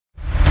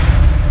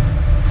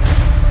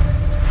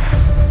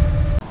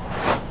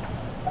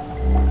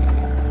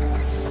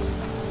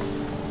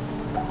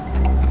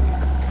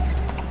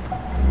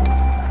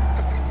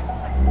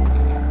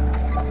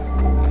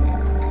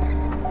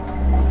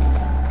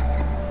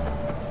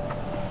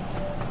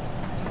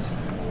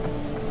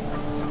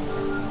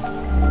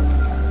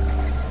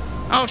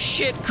Oh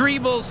shit,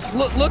 Greebles.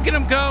 Look at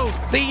them go.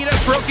 They eat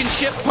up broken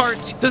ship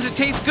parts. Does it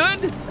taste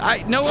good?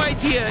 No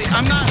idea.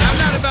 I'm not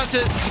about to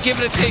give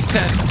it a taste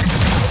test.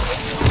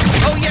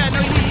 Oh yeah,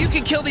 no, you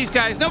can kill these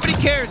guys. Nobody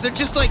cares. They're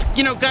just like,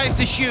 you know, guys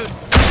to shoot.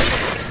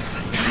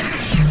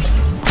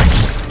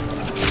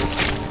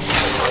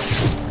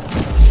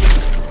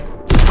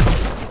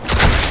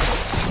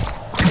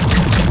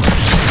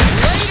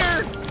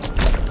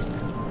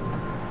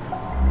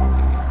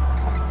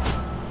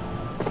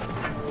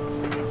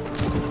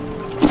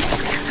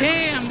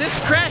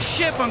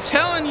 I'm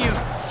telling you,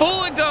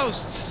 full of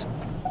ghosts.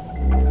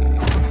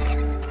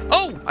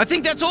 Oh, I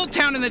think that's Old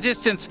Town in the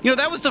distance. You know,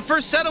 that was the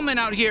first settlement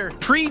out here,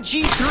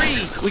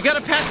 pre-G3. We gotta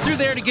pass through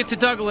there to get to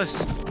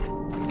Douglas.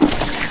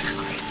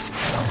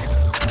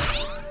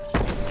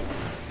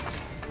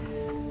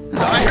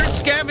 I heard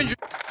scavengers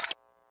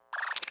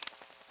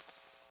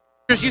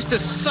used to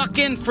suck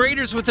in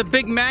freighters with a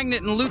big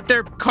magnet and loot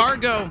their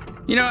cargo.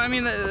 You know, I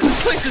mean,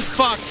 this place is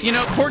fucked, you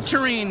know, Port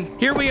Tureen.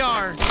 Here we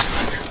are.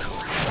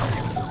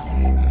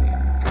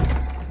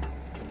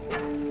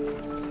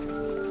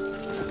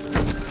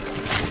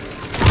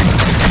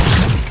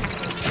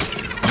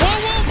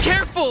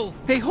 Careful!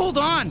 Hey, hold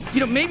on. You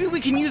know, maybe we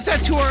can use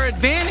that to our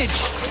advantage.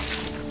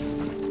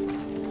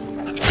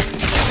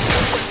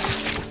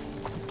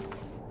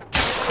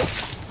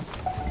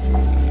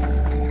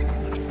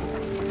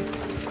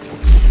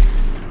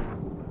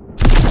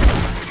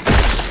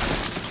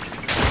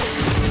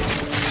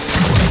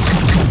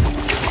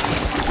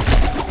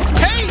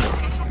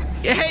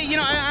 Hey, you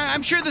know,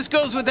 I'm sure this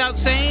goes without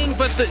saying,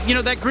 but you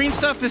know, that green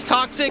stuff is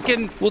toxic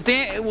and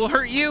will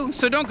hurt you,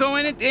 so don't go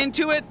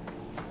into it.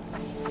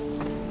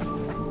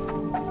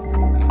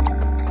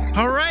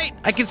 All right,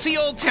 I can see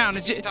Old Town.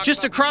 It's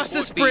just across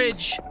this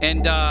bridge. And,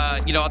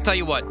 you know, I'll tell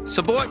you what.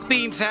 Support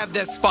beams have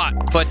their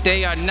spot, but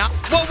they are not...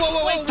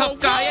 Whoa, tough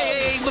guy.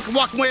 Hey, look,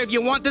 walk wherever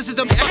you want. This is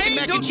a fucking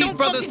Mac and Cheese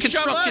Brothers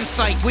construction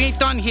site. We ain't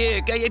done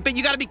here, but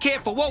you gotta be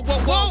careful.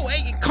 Whoa.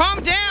 Hey,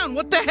 calm down.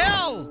 What the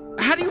hell?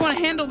 How do you want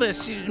to handle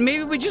this?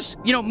 Maybe we just,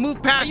 you know,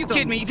 move past them. Are you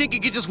kidding me? You think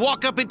you could just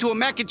walk up into a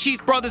Mac and Cheese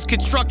Brothers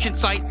construction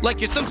site like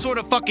you're some sort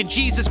of fucking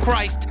Jesus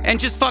Christ and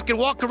just fucking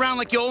walk around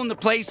like you own the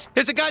place?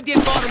 There's a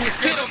goddamn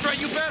bottomless pit.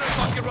 You better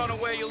fucking run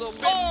away, you little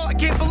bitch. Oh, I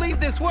can't believe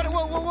this. What do we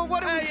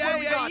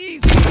got?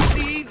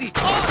 Easy.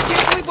 Oh, I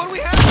can't believe what do we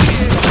have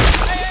here?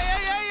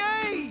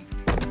 Hey.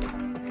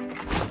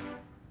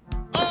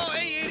 Oh,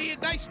 hey,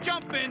 idiot. Nice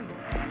jumping.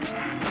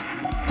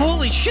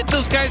 Holy shit,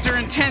 those guys are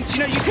intense. You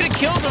know, you could have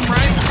killed them,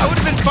 right? I would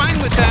have been fine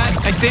with that,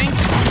 I think.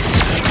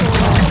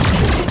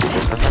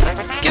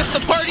 Guess the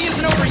party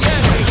isn't over yet.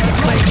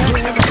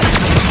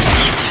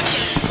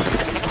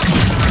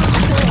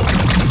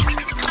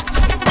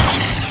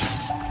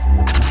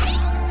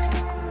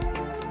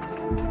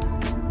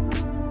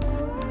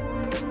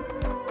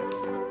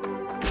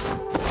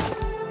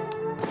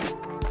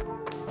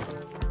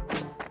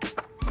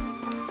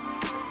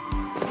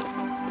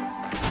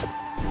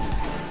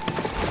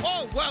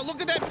 Wow,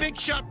 look at that big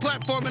shot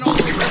platform and all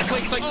over the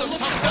place like some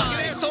tough fucking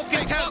asshole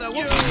can tell that.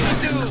 What we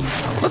do?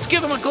 Let's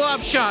give him a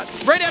glob shot.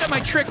 Right out of my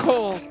trick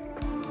hole.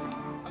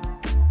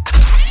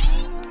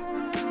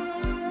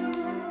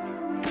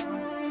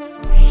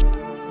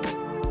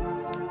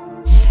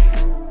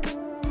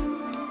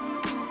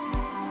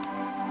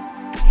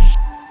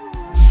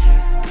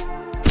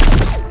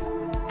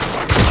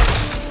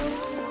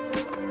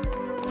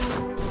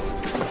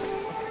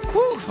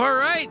 Whew, all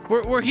right.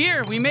 We're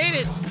here. We made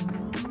it.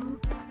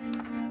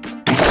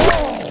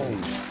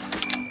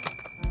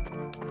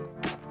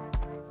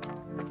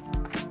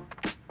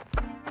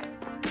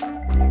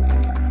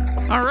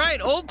 All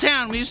right, Old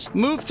Town. We just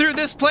move through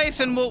this place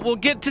and we'll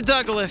get to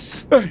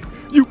Douglas. Hey,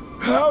 you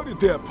howdy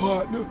there,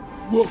 partner.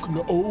 Welcome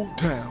to Old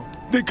Town.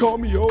 They call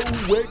me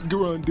Old Wet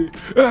Grundy.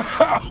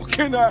 How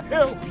can I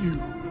help you?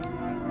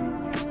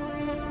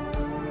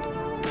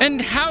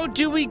 And how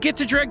do we get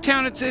to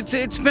Dregtown?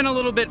 It's been a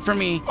little bit for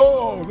me.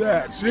 Oh,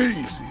 that's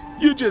easy.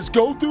 You just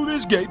go through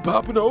this gate,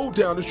 pop into Old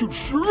Town, and shoot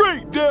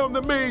straight down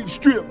the main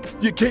strip.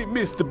 You can't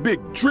miss the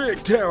big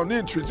Dregtown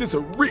entrance. It's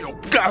a real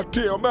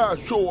goddamn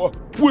eyesore.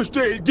 Wish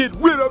they'd get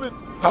rid of it.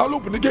 I'll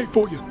open the gate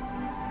for you.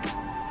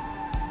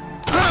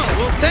 Oh,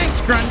 well, thanks,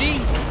 Grundy.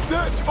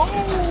 That's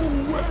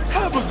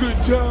have a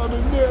good time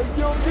in there,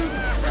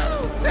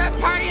 youngins. That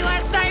party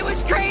last night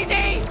was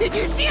crazy. Did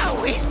you see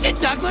how wasted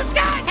Douglas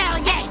got?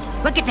 Hell yeah!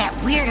 Look at that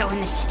weirdo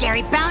in the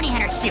scary bounty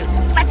hunter suit.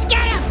 Let's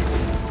get him!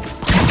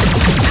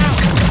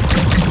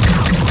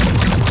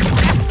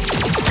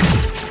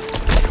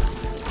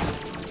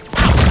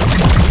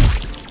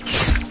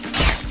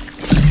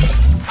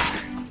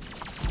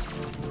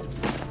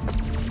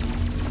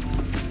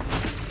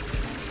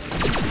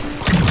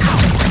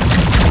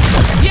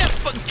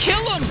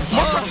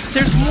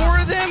 There's more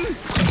of them?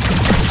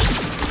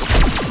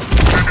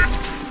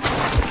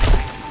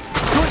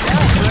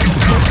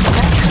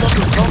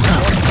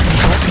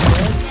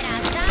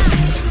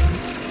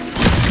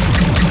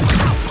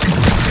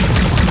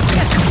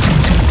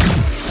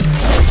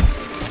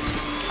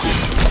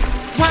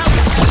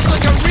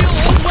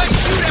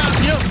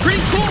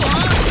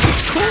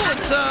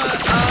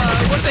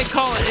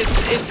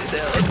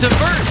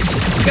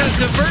 got a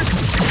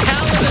diverse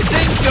palette of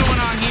things going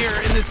on here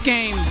in this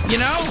game, you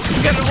know?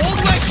 We got an Old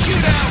West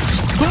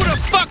shootout. Who would have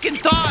fucking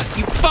thought,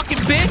 you fucking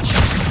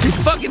bitch? You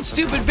fucking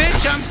stupid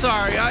bitch. I'm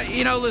sorry.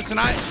 You know, listen,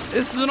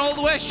 this is an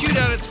Old West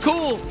shootout. It's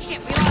cool. Shit,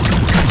 we lost.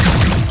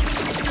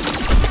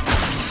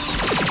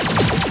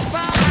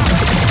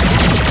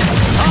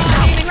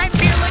 Oh, aiming right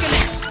for your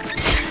ligaments.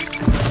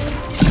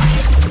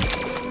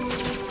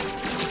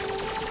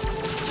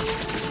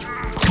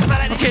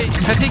 Okay,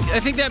 I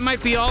think that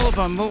might be all of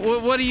them.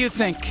 What do you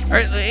think? All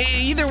right,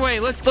 either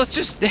way, let's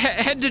just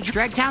head to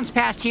Dregtown's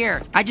past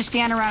here. I just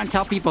stand around and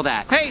tell people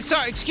that. Hey,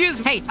 sorry, excuse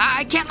me. Hey,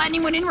 I can't let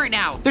anyone in right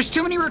now. There's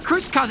too many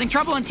recruits causing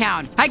trouble in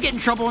town. I get in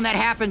trouble when that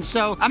happens,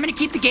 so I'm gonna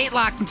keep the gate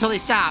locked until they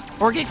stop.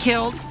 Or get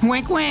killed.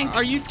 Wink, wink.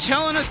 Are you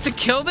telling us to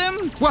kill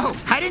them? Whoa,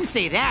 I didn't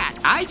say that.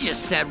 I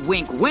just said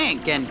wink,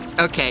 wink, and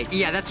okay,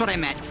 yeah, that's what I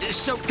meant.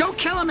 So go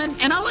kill them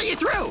and I'll let you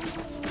through.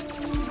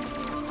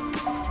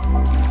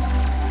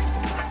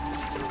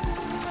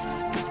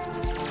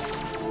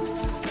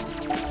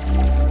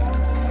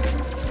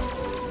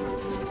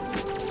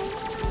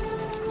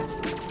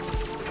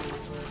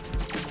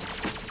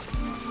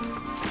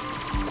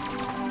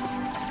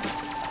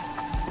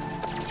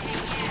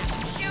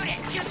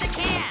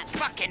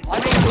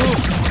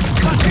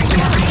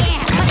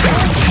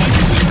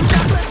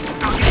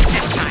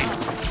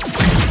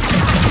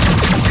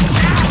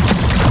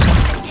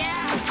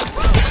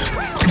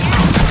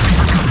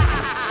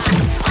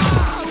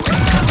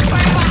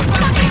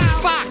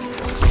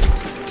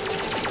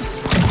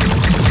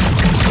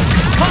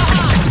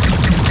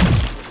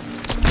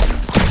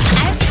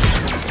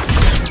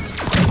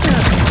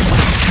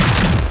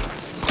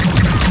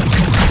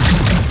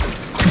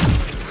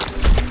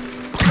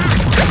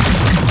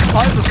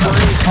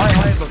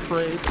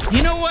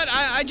 You know what?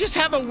 I just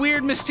have a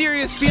weird,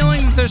 mysterious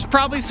feeling that there's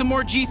probably some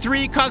more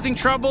G3 causing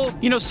trouble,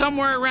 you know,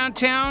 somewhere around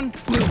town.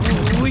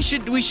 We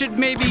should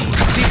maybe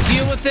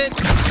deal with it.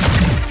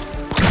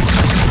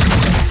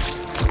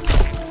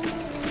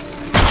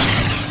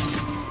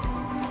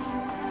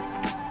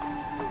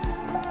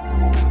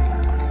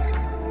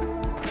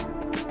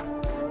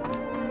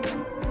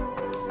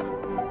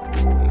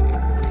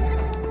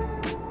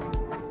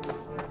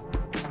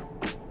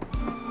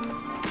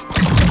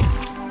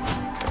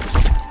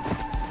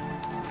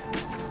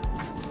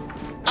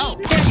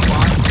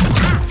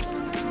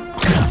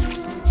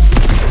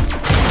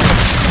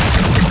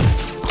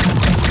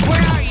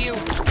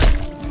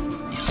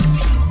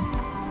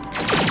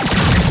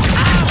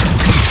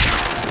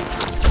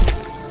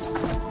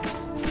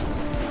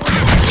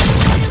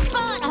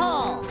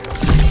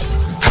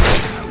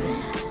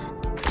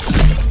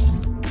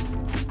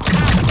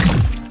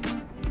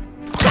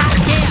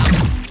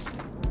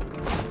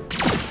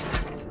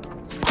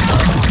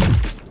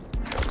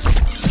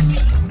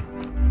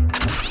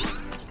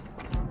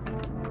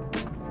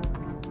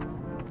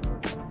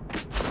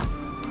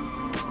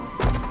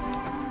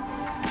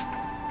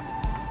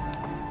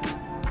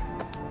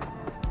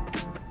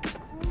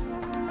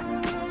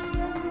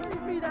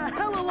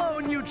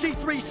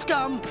 G3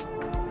 scum!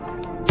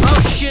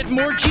 Oh shit,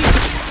 more G3.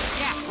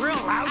 Yeah, real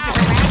loud to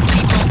harass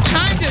people.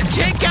 Time to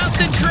take out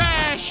the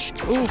trash!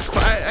 Oof,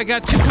 I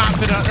got too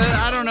confident.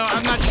 I don't know,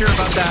 I'm not sure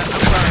about that.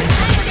 I'm sorry.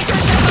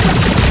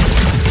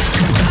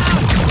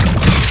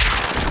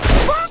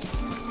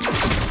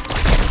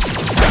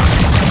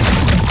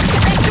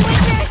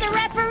 There's a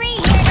referee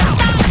here to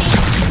stop me.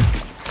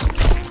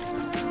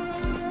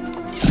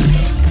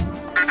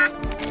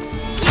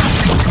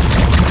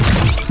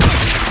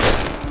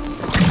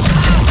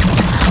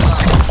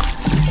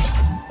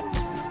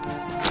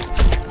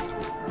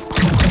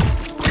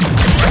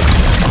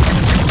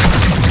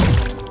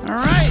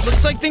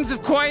 Looks like things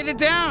have quieted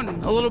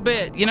down a little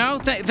bit, you know,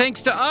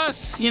 thanks to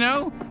us, you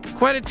know,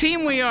 quite a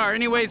team we are.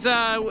 Anyways,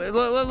 let's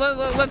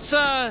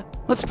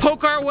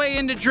poke our way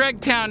into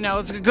Dregtown now.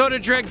 Let's go to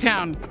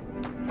Dregtown.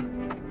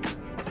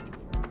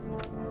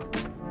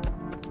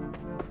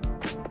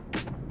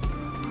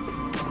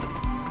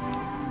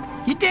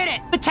 You did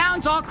it! The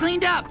town's all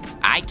cleaned up.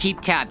 I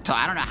keep tabs till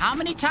I don't know how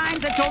many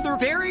times I've told her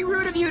very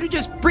rude of you to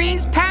just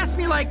breeze past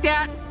me like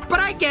that. But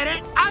I get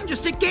it. I'm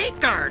just a gate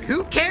guard.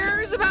 Who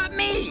cares about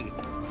me?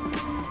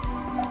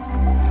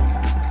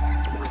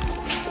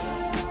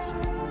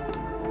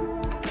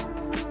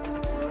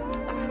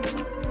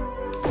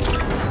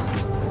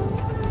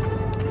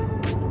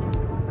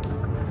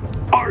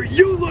 Are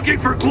you looking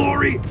for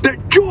glory?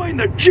 Then join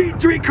the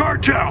G3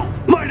 cartel!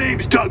 My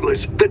name's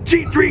Douglas, the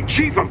G3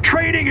 Chief of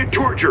Training and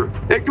Torture.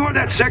 Ignore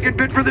that second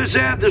bit for this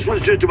ad, this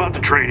one's just about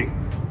the training.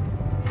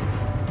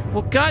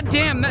 Well,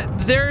 goddamn,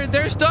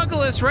 there's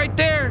Douglas right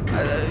there.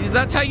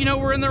 That's how you know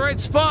we're in the right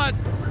spot.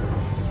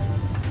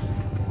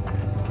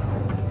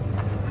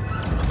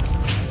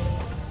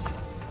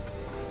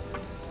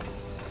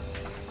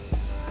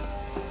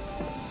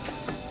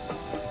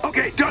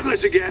 Okay,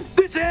 Douglas again.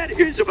 This ad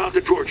is about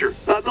the torture.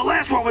 The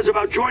last one was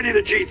about joining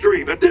the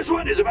G3, but this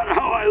one is about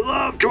how I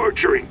love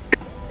torturing.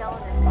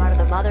 Known as part of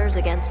the Mothers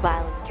Against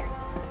Violence journey.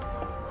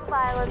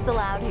 Violence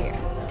allowed here.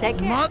 Take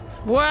care.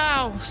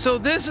 Wow, so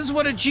this is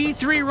what a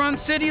G3 run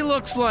city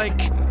looks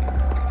like.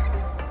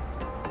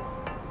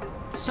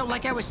 So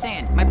like I was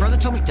saying, my brother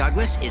told me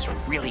Douglas is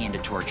really into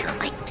torture.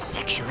 Like,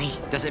 sexually?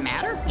 Does it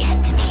matter?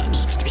 Yes, to me, it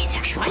needs to be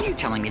sexual. Why are you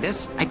telling me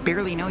this? I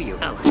barely know you.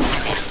 Oh,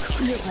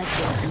 Look like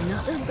there's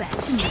another batch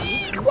of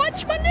me.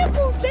 Watch my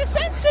nipples, they're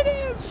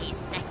sensitive!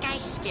 jeez, that guy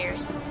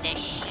scares the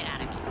shit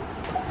out of me.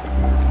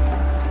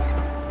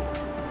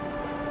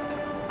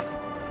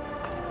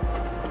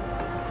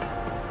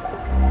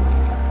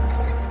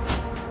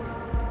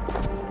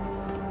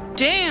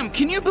 Damn,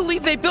 can you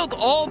believe they built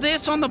all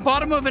this on the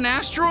bottom of an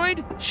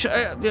asteroid?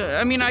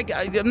 I mean,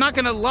 I'm not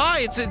gonna lie,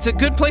 it's a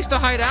good place to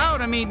hide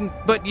out. I mean,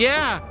 but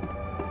yeah.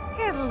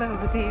 Hello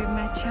there,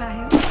 my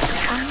child.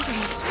 I'm going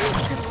to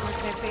switch toward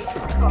their base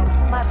called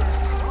Mother.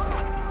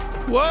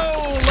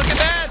 Whoa, look at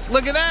that!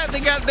 Look at that!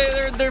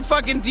 They're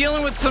fucking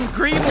dealing with some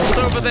Greebles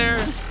over there.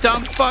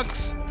 Dumb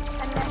fucks.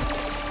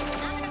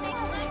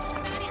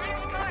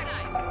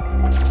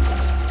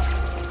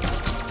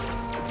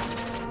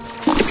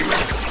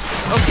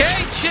 Okay,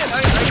 shit,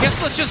 I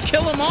guess let's just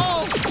kill them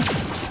all.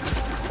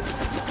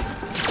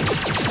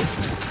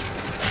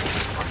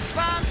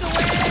 Bombs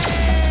away!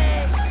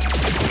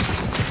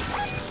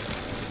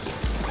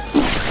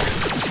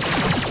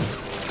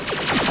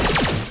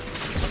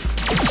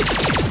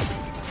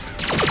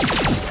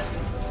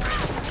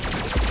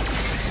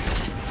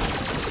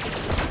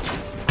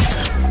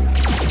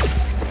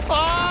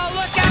 Oh,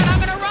 look out! I'm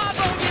gonna rob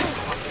on you!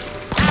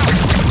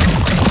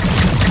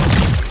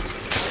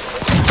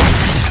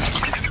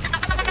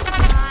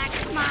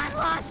 Come on,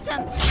 lost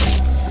him.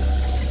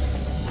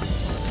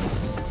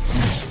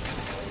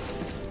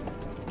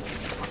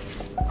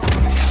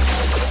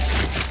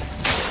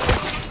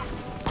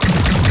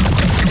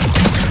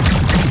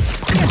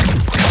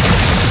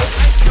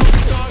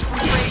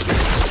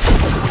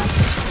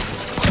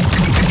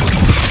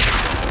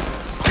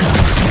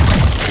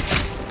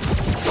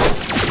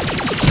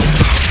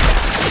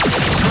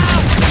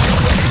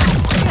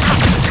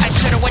 I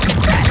should have went to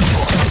bed.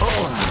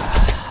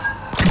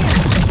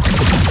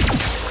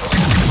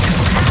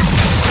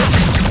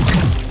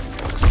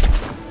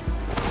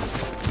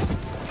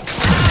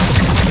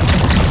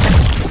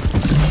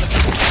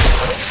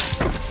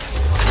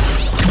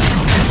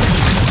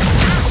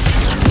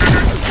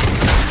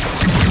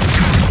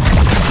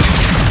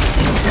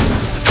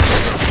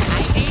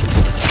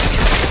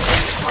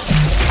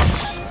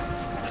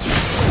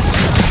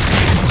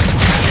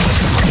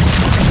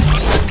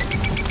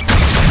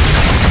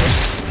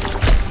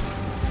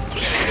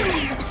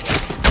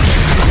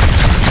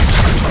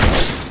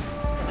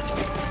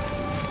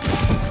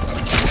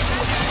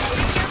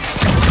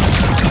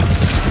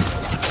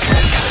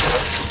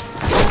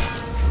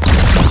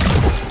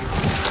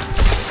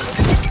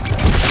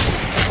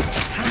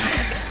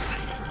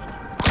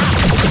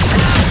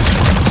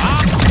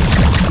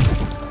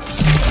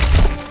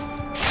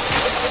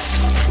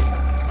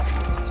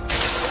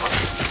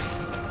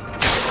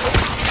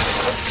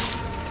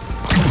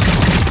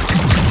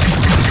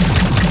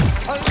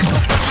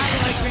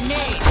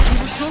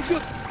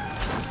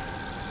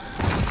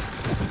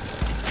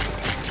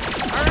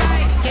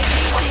 Alright, take it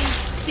easy.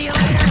 See you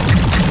later.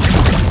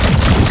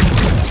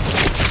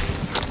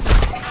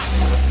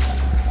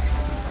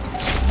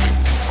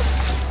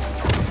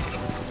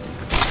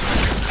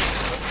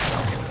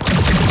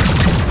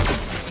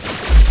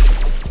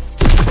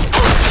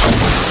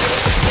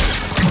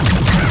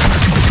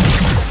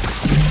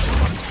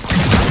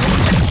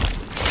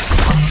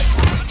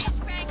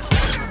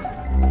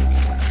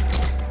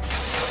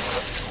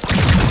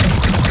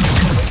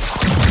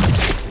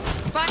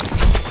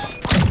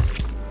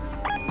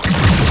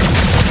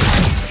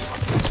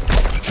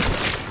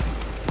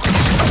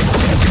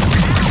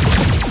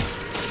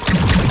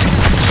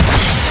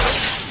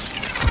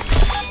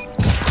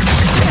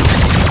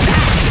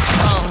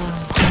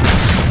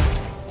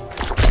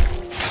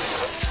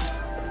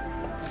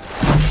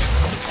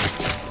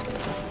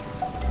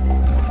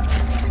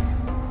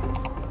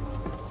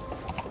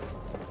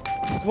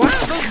 Wow,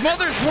 those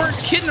mothers weren't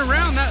kidding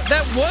around.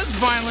 That was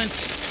violent.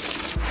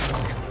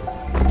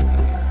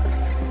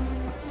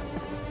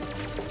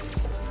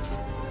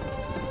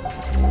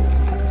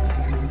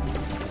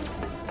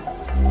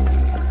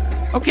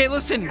 Okay,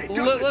 listen,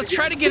 let's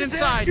try to get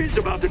inside.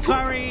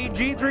 Sorry,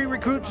 G3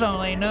 recruits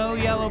only. No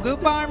yellow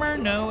goop armor,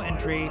 no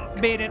entry.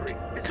 Beat it.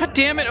 God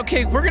damn it.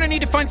 Okay, we're gonna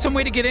need to find some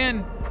way to get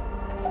in.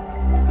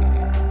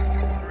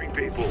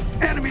 People,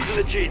 enemies in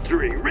the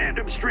G3,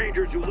 random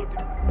strangers who look.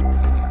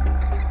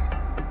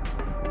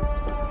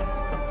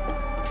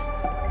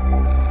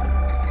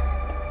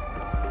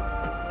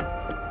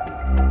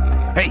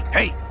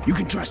 Hey, you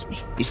can trust me.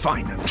 He's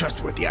fine. I'm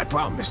trustworthy, I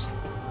promise.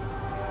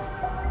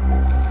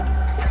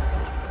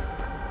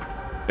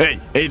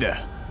 Hey there.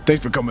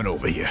 Thanks for coming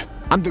over here.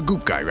 I'm the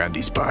goop guy around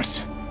these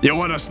parts. You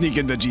wanna sneak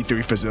into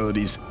G3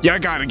 facilities? You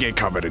gotta get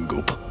covered in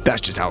goop.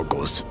 That's just how it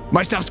goes.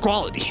 My stuff's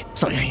quality,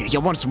 so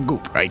you want some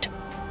goop, right?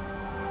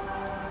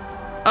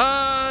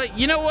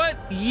 You know what?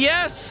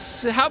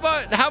 Yes. How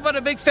about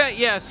a big fat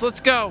yes? Let's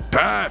go.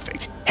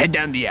 Perfect. head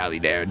down the alley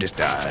there. Just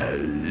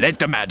let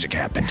the magic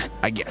happen,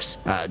 I guess.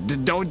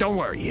 Don't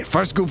worry.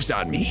 First goop's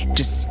on me.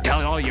 Just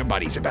tell all your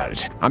buddies about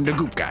it. I'm the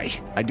goop guy.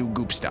 I do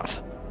goop stuff.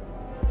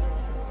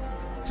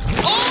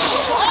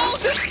 Oh,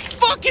 this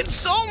fucking,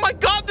 oh my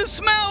God, the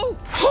smell.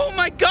 Oh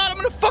my God, I'm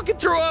gonna fucking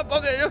throw up.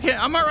 Okay,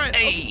 I'm all right.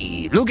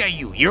 Hey, look at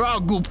you. You're all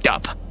gooped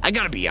up. I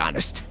gotta be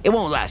honest. It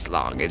won't last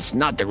long. It's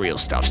not the real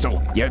stuff,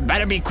 so you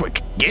better be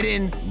quick. Get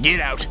in, get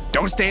out.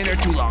 Don't stay in there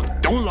too long.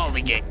 Don't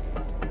lollygate.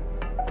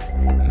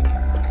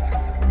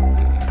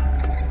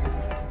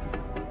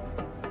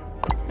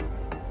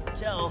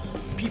 Tell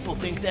people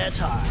think that's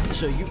hot,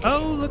 so you...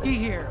 Oh, looky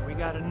here. We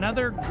got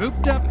another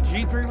gooped up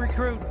G3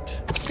 recruit.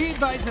 Be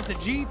advised that the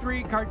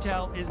G3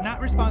 cartel is not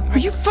responsible. Are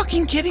you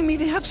fucking kidding me?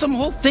 They have some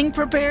whole thing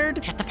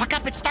prepared? Shut the fuck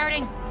up, it's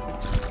starting.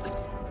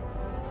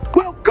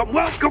 Welcome,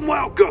 welcome,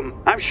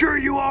 welcome. I'm sure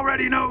you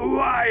already know who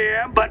I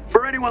am, but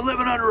for anyone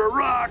living under a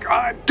rock,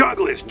 I'm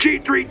Douglas,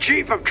 G3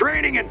 Chief of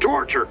Training and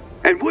Torture.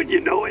 And wouldn't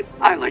you know it,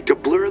 I like to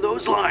blur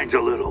those lines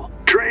a little.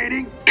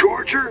 Training,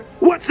 torture,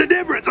 what's the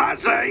difference, I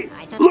say?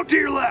 Look to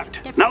your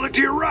left, now look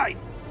to your right.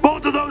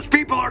 Both of those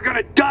people are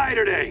gonna die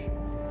today.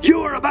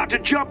 You are about to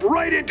jump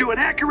right into an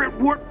accurate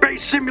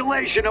warp-based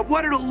simulation of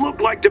what it'll look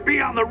like to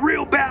be on the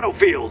real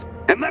battlefield.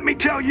 And let me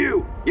tell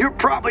you, you're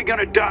probably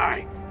gonna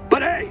die.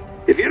 But hey,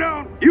 if you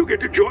don't, you get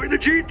to join the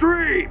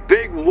G3.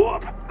 Big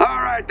whoop.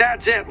 All right,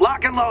 that's it.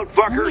 Lock and load,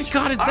 fuckers. Oh my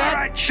God, is that?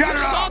 All right, shut you it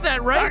saw off.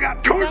 that, right? I got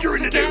That torturing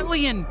was a to do.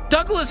 Gatlian.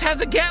 Douglas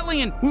has a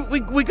Gatlian.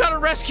 We gotta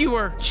rescue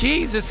her.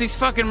 Jesus, these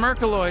fucking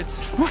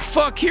Mercaloids. Oh,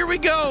 fuck, here we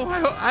go.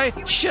 I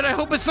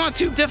hope it's not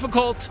too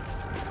difficult.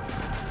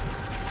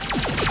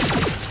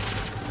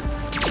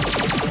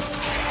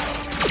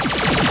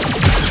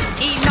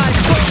 Eat my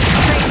foot,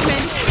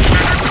 tradesman.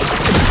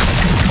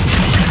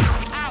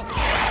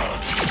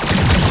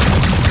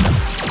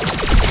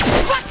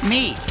 Fuck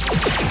me.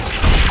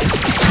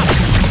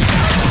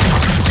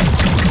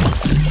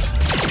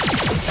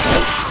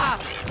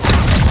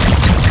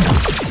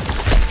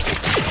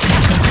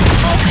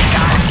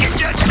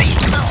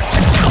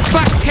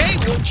 Fuck, hey,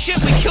 well, shit,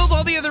 we killed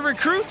all the other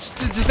recruits.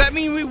 Does that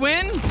mean we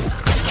win?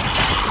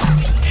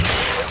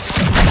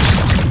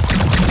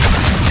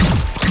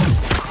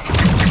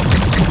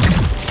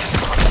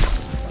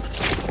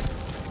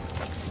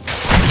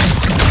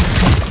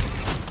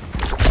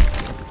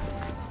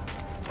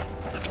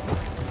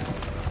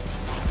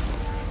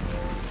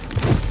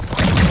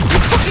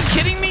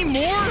 Kidding me?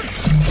 More?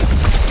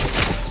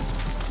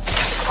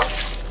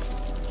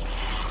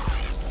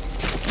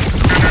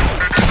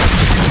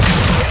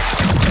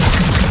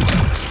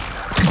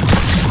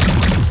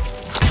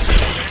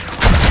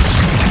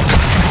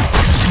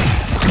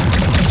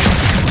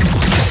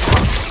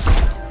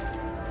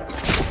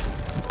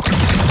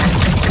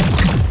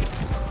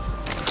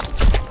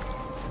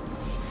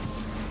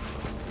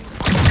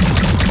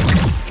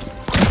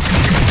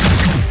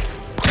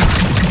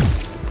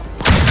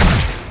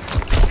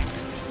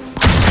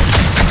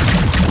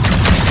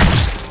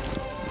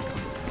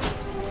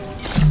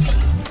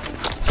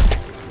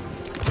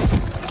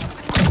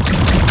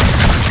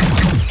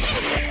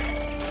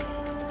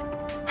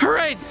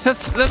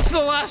 That's the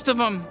last of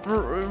them,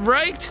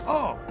 right?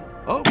 Oh,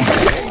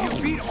 okay,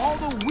 you beat all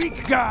the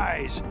weak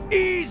guys.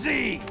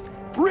 Easy,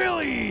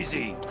 really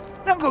easy.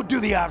 Now go do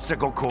the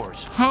obstacle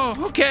course. Oh,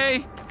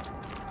 okay.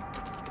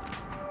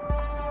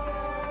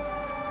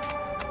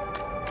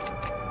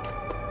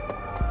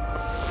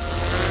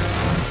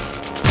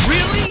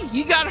 Really?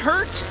 You got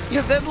hurt?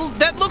 Yeah, that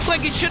looked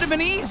like it should have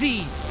been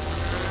easy.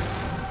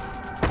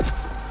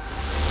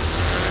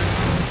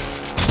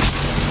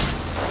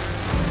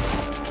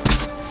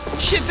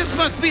 Shit, this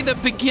must be the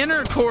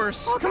beginner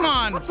course. Oh, come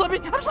on. I'm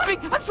slipping!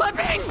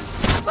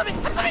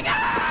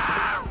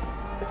 Ah!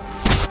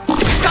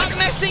 Stop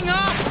messing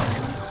up!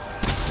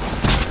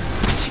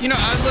 You know,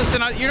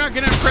 listen, you're not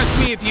gonna impress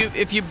me if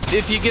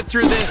you get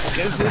through this,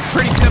 because it's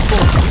pretty simple.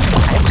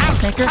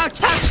 Ouch, Maker.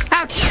 Ouch, ouch,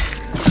 ouch.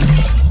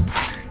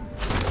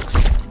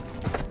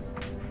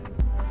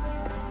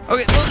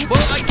 Okay, look,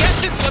 well, I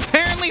guess it's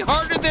apparently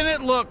harder than it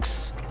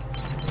looks.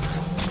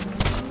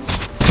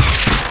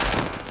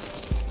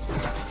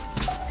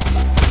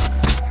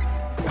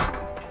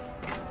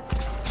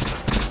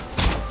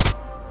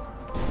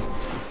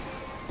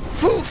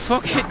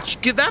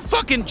 Okay, that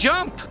fucking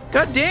jump!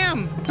 God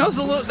damn! That was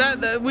a little.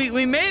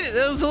 We made it.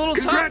 That was a little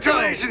tough, though.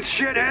 Congratulations,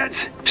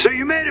 shitheads! So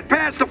you made it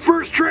past the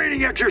first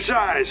training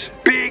exercise.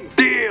 Big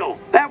deal.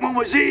 That one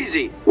was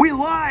easy. We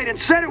lied and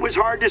said it was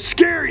hard to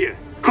scare you.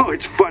 Oh,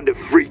 it's fun to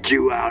freak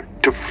you out,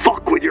 to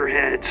fuck with your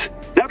heads.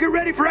 Now get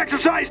ready for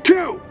exercise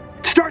 2.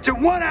 It starts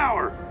in 1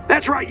 hour.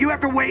 That's right, you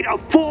have to wait a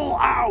full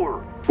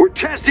hour. We're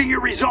testing your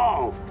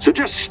resolve. So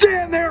just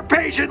stand there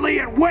patiently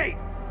and wait.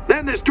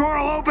 Then this door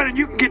will open and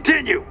you can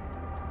continue.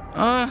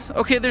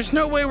 Okay, there's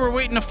no way we're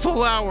waiting a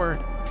full hour.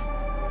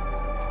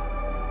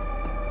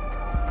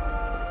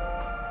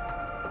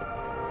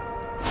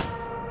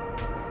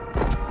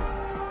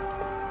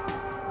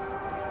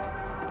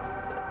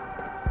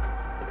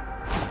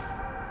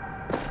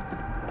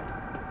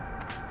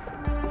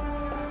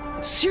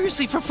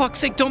 Seriously, for fuck's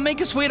sake, don't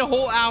make us wait a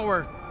whole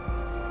hour.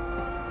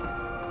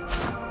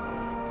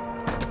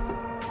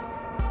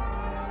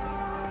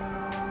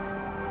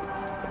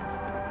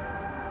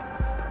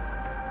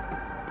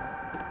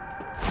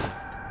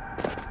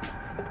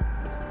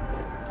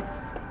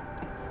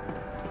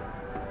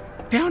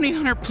 Bounty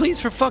Hunter, please,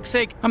 for fuck's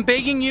sake, I'm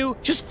begging you,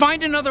 just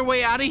find another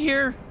way out of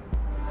here.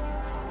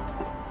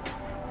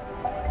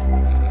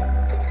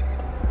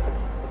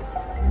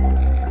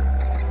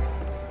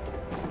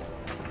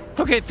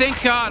 Okay,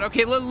 thank God.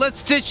 Okay,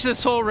 let's ditch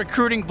this whole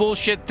recruiting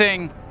bullshit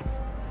thing.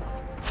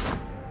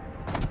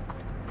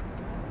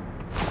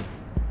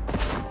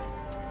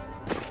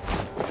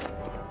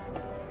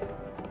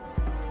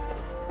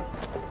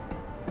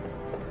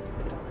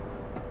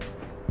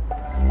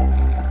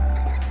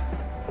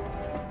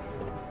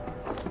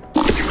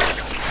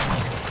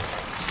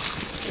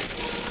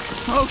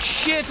 Oh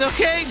shit,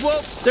 okay,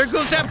 well, there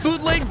goes that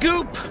bootleg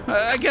goop.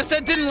 I guess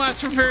that didn't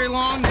last for very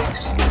long.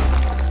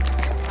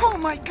 Oh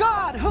my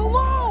God,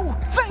 hello!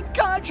 Thank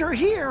God you're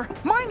here.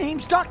 My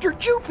name's Dr.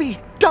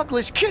 Joopy.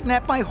 Douglas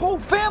kidnapped my whole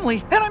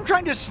family, and I'm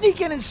trying to sneak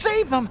in and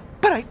save them.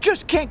 But I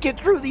just can't get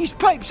through these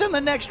pipes in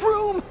the next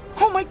room.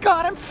 Oh my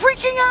God, I'm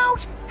freaking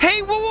out!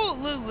 Hey,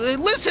 whoa,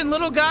 listen,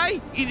 little guy.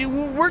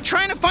 We're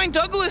trying to find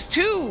Douglas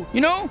too.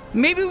 You know,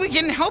 maybe we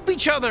can help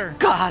each other.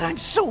 God, I'm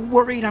so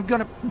worried I'm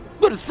gonna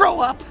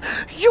throw up.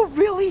 You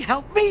really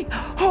helped me?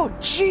 Oh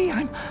gee,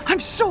 I'm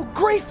so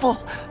grateful.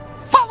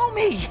 Follow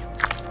me.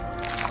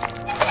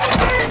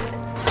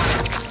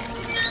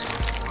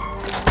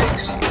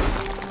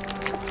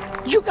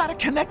 You gotta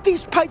connect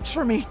these pipes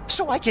for me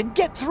so I can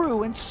get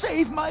through and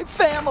save my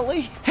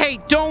family. Hey,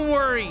 don't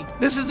worry.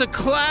 This is a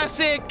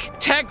classic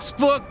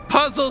textbook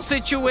puzzle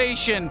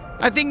situation.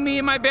 I think me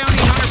and my bounty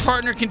hunter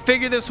partner can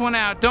figure this one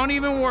out. Don't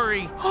even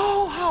worry.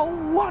 Oh, how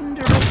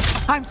wondrous.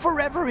 I'm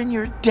forever in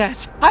your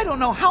debt. I don't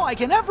know how I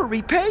can ever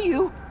repay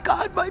you.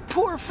 God, my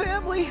poor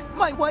family.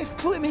 My wife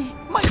Plimmy.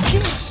 My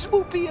kids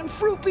Swoopy and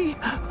Froopy.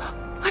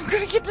 I'm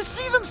gonna get to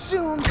see them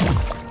soon.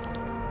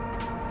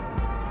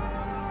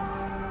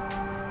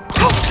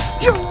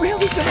 You're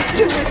really gonna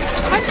do it!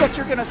 I bet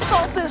you're gonna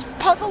solve this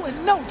puzzle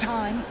in no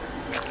time!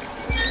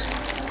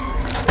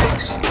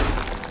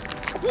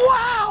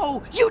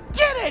 Wow! You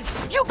did it!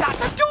 You got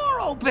the door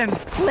open!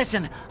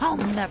 Listen, I'll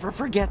never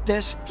forget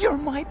this. You're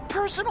my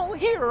personal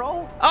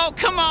hero! Oh,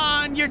 come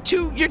on! You're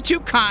too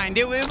kind.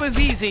 It was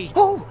easy.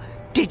 Oh!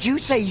 Did you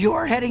say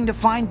you're heading to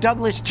find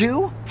Douglas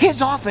too?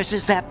 His office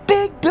is that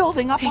big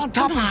building up on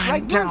top of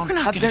Dragtown. We're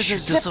not gonna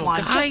shoot this little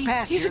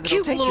guy. He's a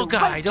cute little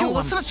guy.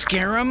 Let's not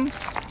scare him.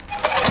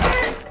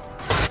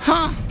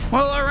 Huh.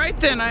 Well, all right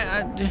then.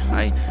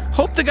 I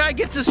hope the guy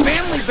gets his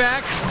family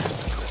back.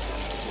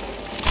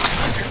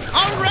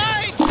 All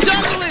right,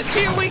 Douglas,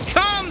 here we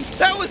come.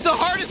 That was the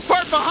hardest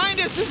part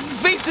behind us. This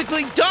is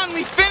basically done.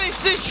 We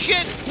finished this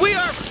shit. We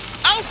are...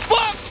 Oh,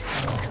 fuck!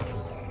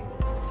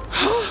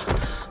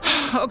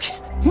 Okay.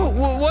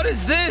 What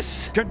is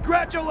this?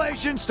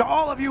 Congratulations to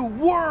all of you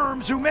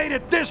worms who made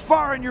it this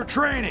far in your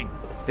training.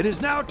 It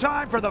is now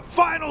time for the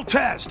final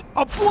test,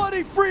 a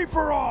bloody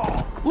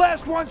free-for-all.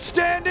 Last one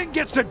standing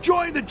gets to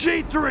join the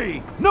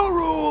G3. No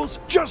rules,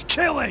 just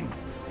killing.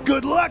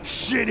 Good luck,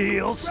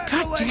 shitheels.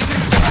 God damn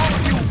Congratulations to all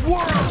of you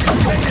worms who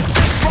made it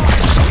this far in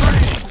your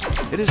training.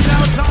 It is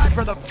now time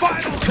for the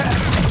final test,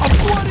 a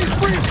bloody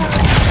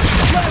free-for-all.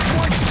 Last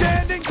one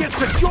standing gets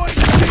to join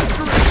the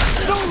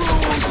G3. No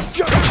rules,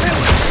 just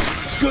killing.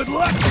 Good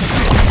luck,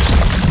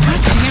 shitheels.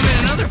 God damn it,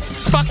 another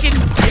fucking...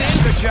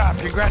 Good job.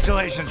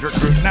 Congratulations,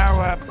 recruit. Now,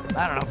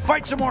 I don't know,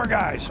 fight some more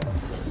guys.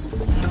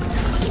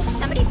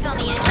 Somebody fill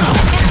me in.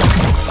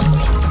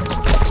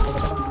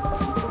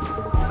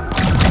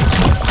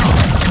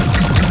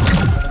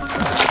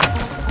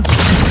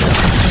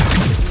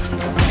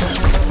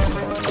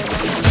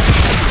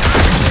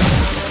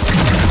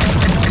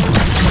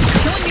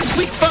 Killing these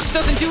weak fucks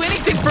doesn't do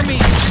anything for me.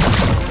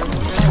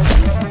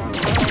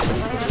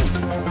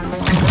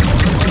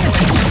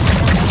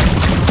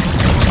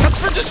 That's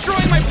for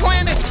destroying my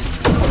planet.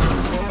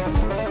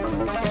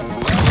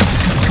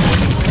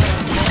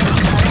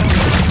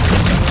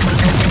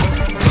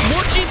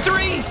 More G3!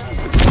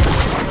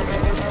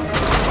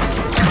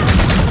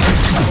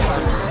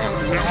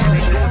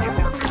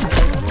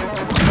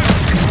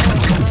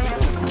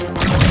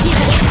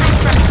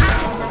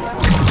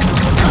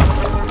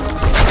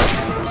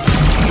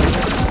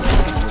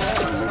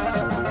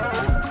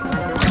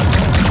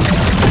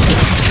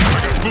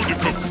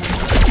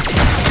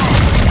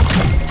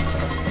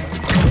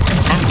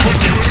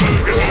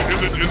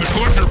 In the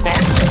collector box.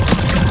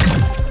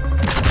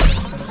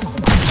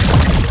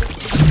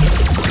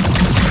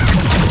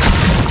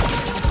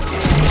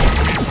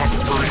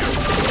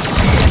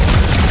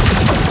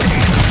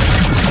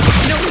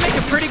 You know, we make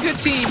a pretty good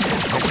team.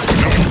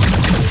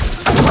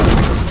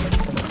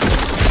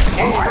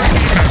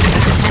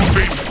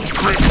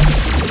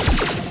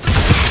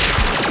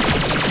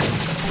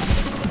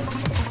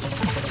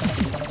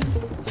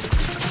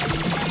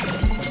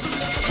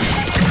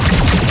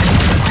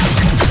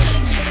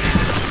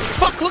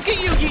 Fuck, look at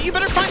you. You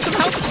better find some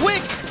help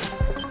quick.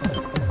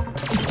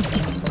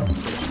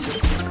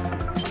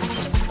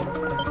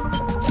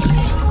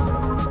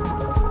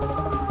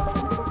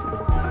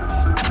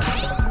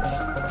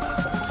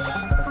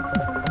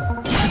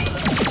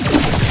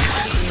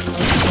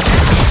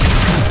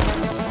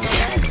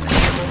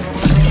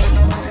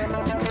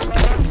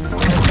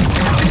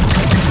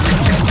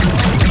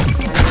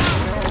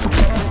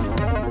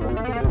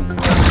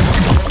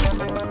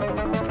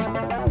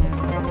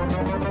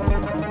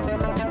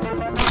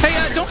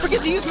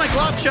 forget to use my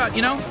glob shot,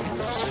 you know?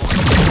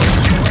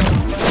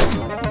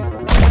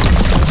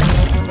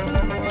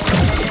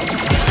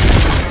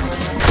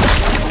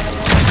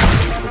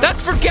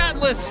 That's for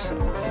Gatless!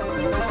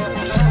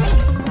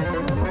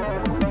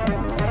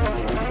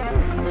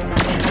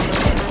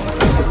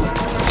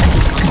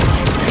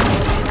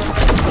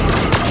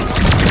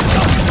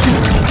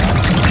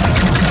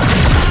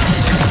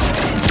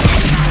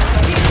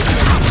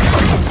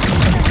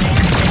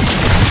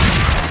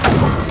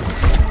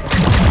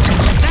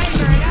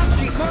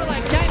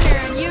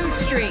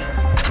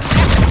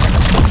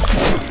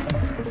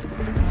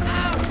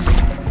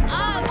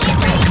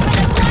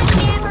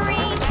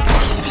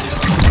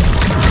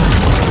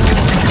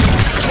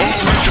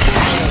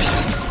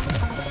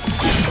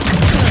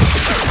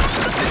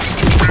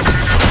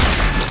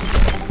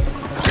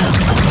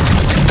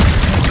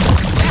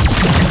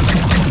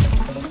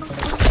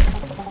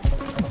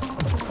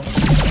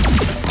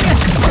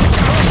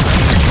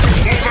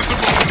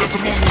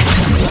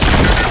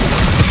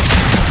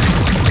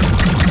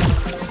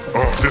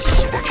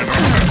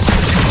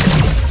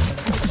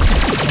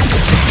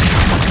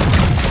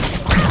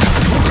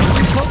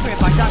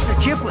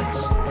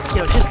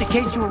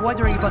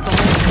 Wondering about the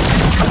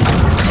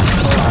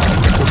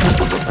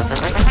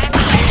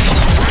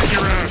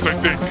Your ass, I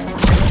think.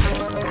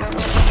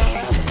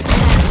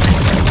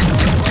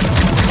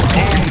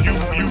 Oh, you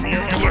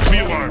left me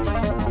alive.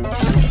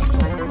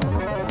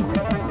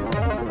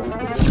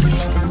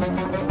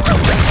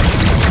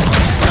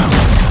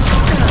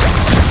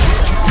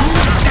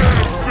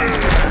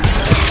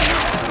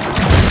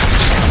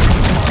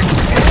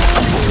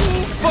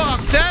 Oh,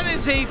 fuck, that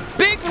is a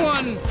big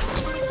one.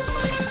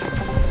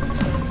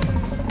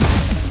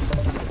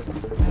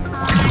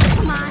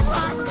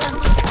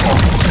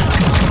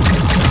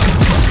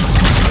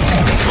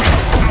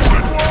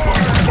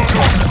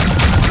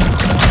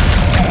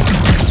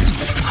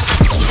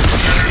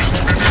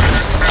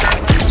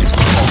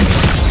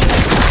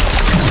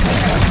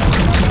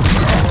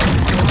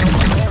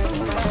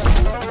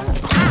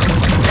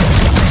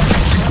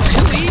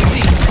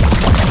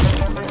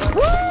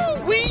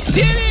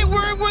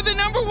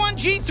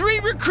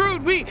 G3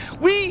 recruit.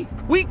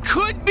 We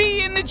could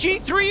be in the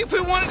G3 if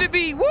we wanted to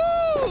be.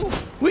 Woo!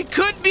 We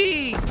could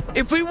be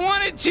if we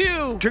wanted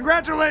to.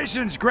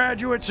 Congratulations,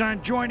 graduates,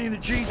 on joining the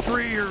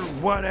G3 or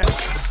whatever.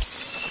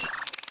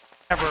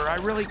 I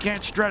really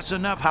can't stress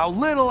enough how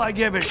little I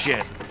give a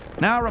shit.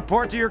 Now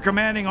report to your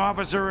commanding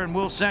officer and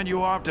we'll send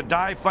you off to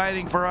die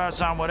fighting for us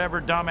on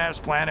whatever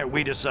dumbass planet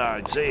we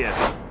decide. See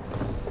ya.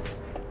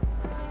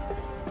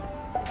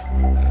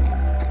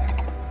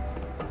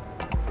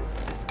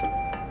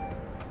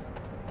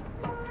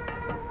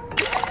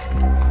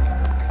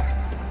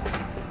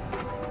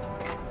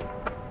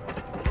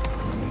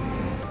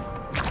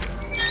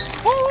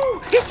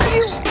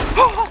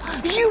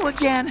 You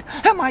again!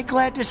 Am I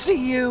glad to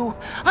see you?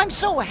 I'm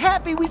so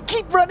happy we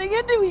keep running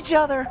into each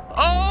other!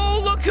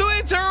 Oh, look who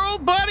it's our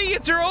old buddy!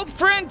 It's our old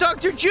friend,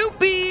 Dr.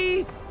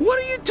 Joopy! What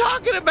are you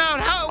talking about?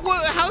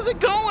 How's it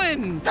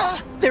going?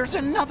 There's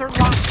another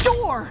locked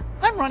door!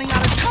 I'm running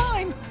out of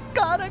time!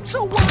 God, I'm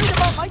so worried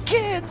about my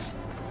kids!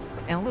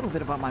 And a little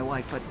bit about my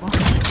wife, but... Well,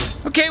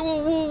 okay,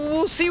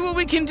 we'll see what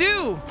we can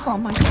do. Oh,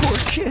 my poor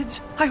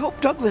kids. I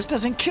hope Douglas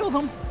doesn't kill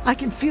them. I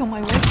can feel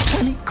my wife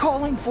Penny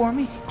calling for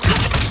me.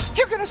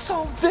 You're gonna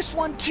solve this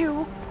one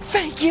too.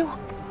 Thank you.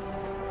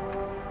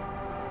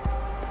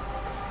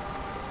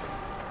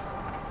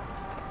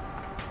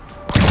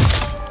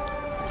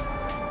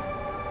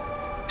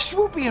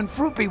 Swoopy and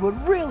Froopy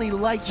would really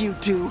like you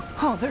two.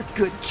 Oh, they're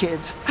good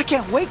kids. I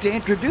can't wait to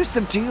introduce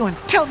them to you and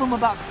tell them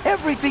about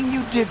everything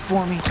you did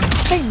for me.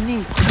 They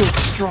need good,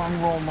 strong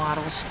role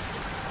models.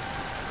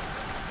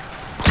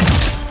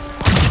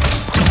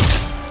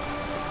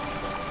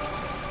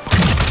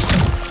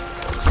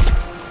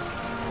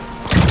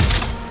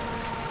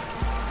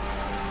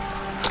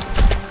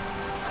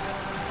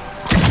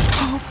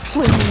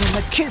 Pliny and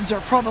the kids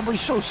are probably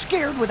so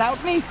scared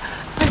without me.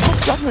 I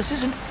hope Douglas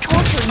isn't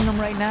torturing them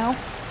right now.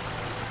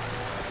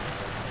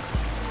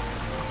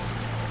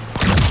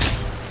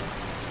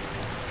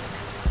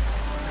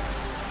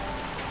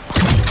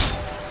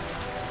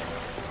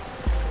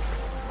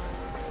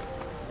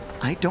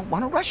 I don't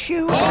want to rush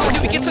you. Oh,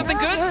 did we get something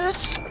good?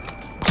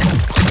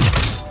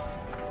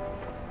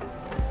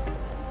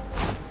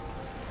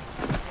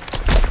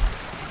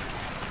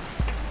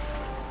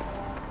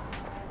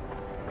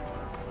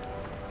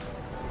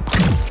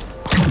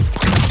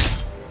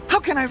 How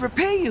can I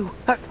repay you?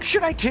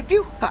 Should I tip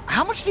you?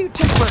 How much do you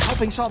tip for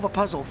helping solve a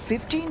puzzle?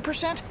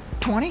 15%?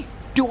 20?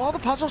 Do all the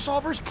puzzle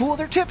solvers pool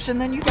their tips and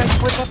then you guys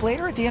split up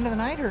later at the end of the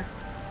night? Or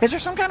is there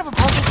some kind of a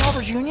puzzle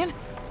solvers union?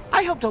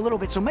 I helped a little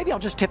bit, so maybe I'll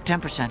just tip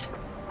 10%.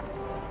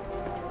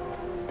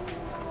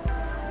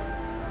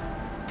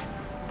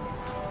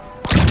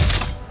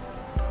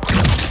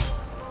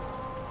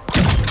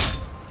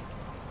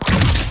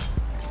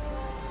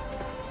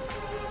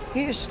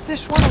 Is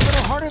this one a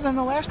little harder than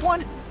the last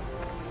one?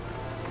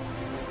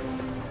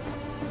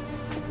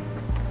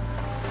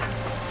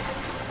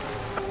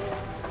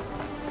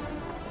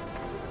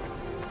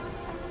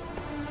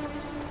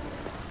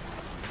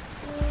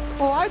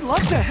 I'd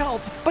love to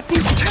help, but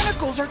these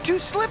tentacles are too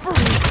slippery.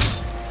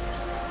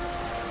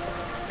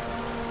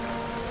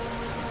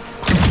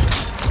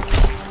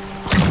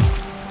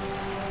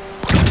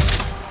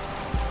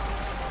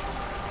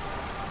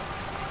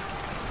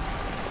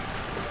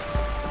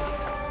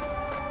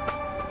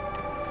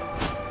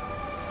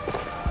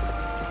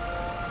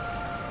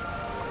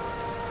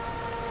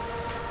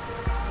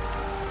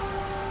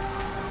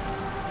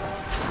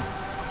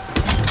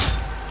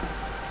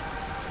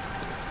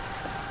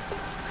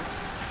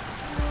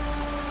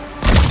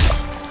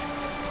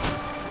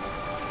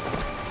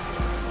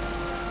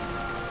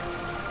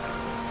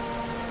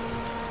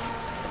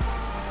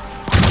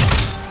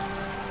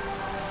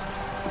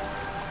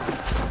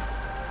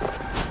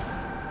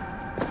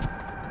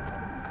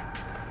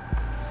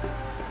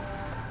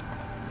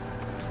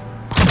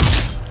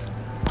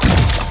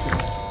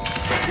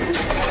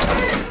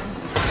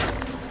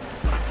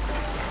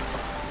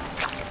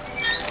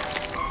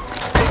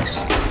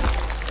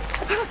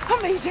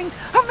 Amazing!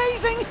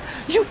 Amazing!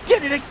 You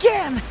did it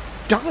again!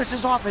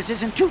 Douglas's office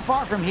isn't too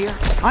far from here.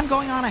 I'm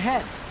going on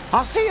ahead.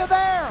 I'll see you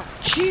there!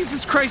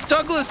 Jesus Christ,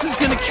 Douglas is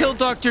gonna kill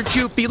Dr.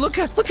 Joopy. Look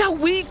how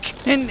weak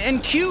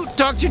and cute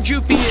Dr.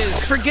 Joopy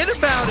is. Forget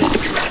about it.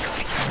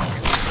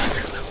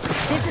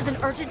 This is an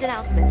urgent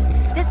announcement.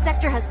 This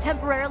sector has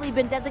temporarily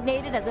been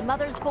designated as a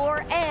Mother's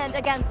for and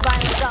against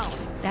violent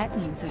zone. That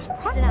means there's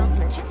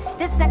announcement.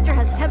 This sector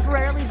has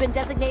temporarily been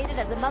designated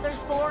as a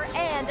Mother's for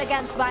and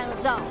against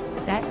violent zone.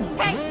 That means...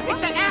 Hey, it's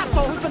that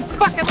asshole who's been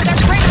fucking with our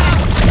radio!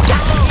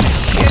 Oh,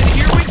 shit,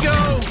 here we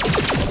go!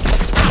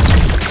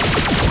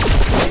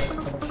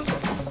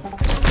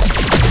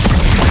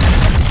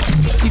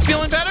 You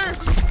feeling better?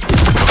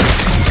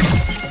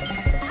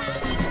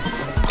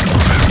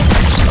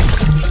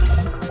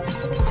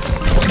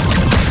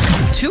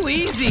 Too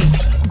easy.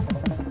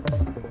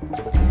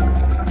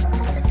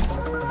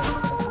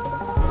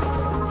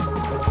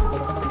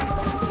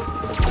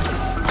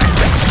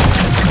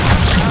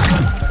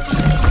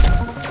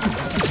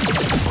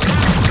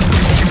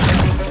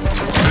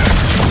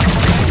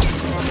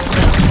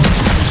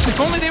 If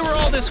only they were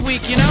all this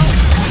weak, you know?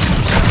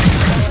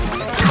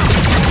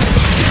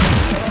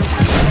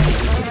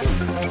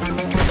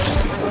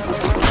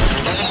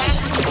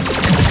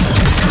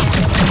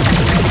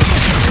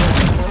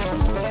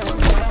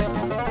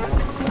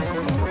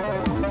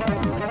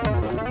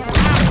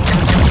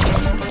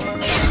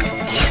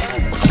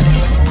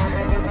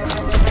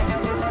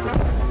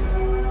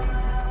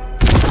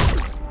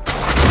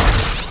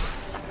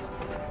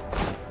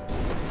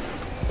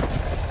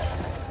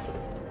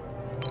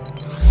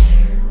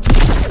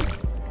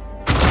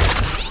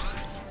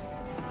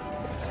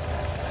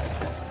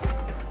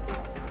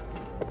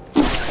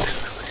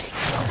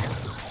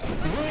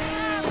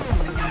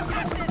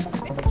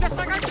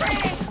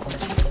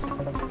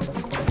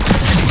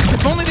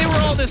 If only they were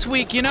all this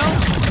weak, you know?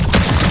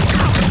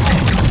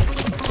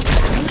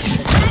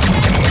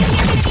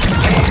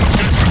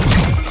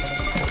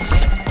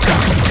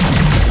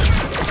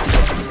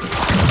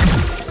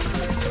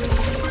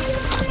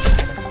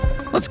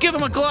 Let's give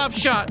him a glob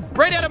shot,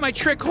 right out of my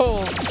trick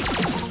hole.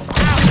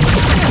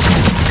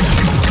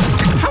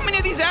 How many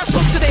of these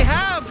assholes do they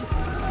have?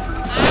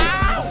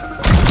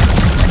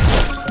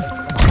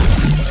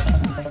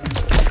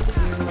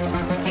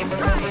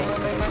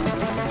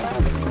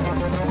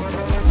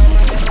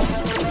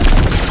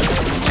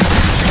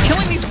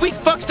 Killing these weak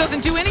fucks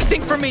doesn't do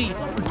anything for me.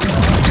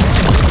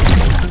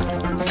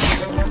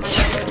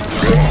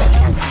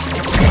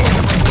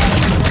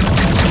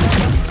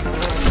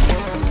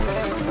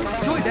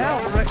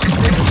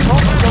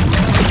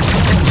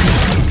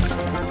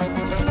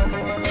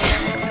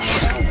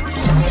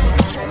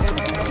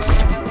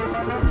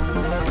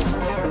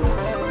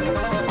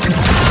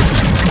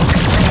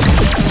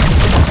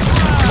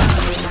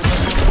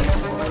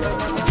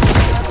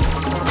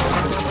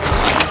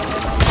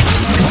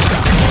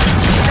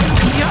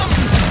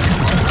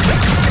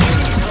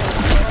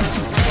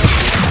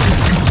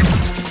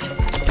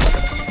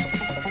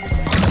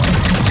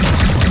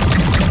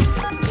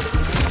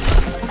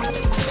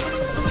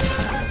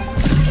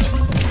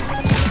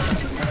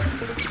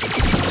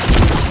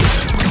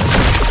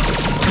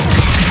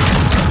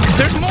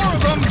 There's more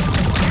of them!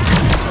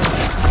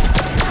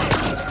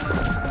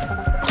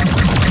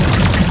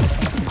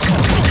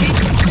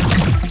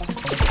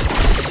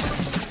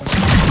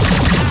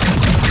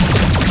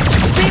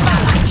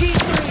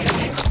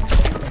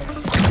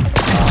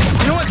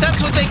 You know what?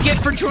 That's what they get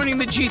for joining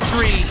the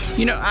G3.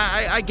 You know,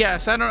 I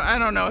guess. I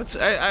don't know. It's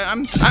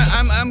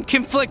I'm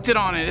conflicted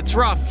on it. It's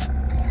rough.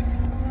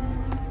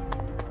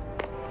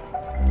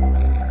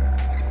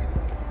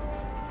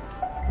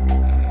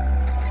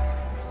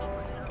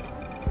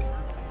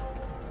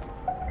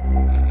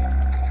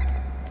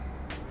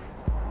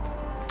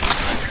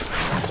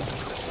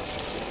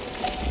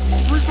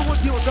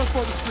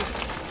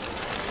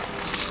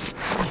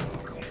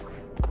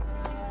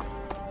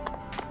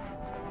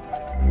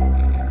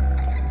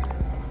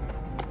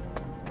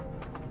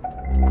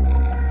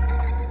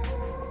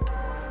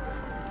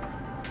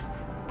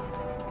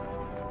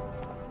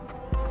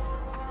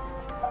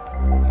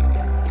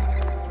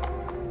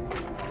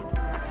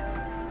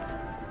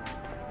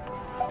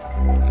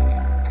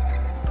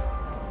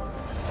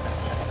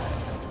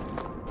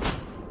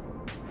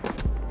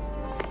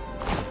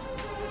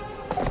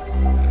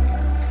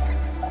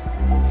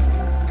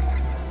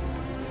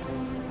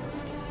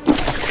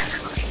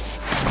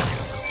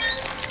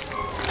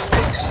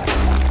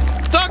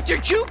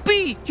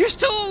 Joopy! You're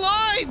still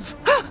alive!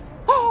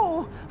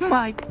 Oh,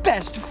 my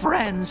best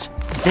friends.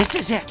 This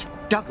is it.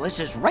 Douglas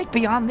is right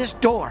beyond this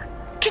door.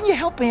 Can you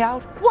help me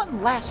out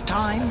one last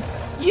time?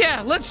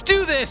 Yeah, let's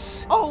do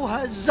this! Oh,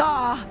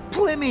 huzzah!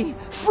 Plimmy,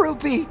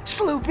 Froopy,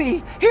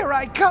 Sloopy, here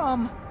I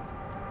come!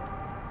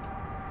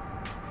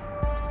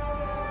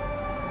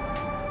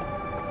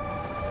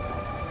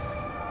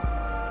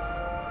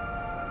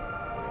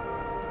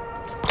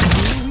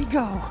 Here we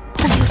go.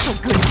 Oh, you're so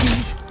good at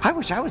these. I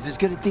wish I was as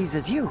good at these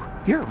as you.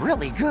 You're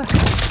really good.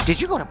 Did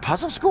you go to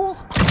puzzle school?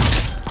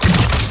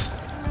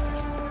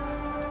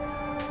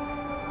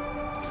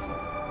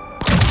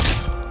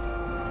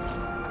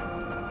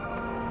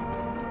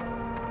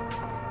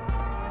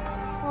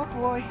 Oh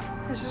boy,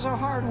 this is a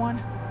hard one.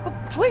 Oh,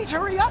 please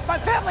hurry up, my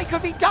family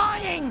could be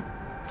dying!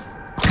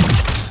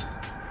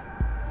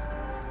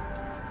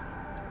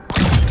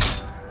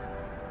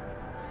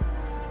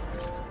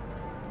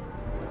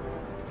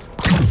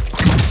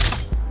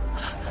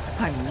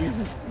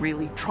 I'm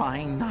really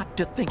trying not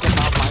to think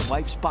about my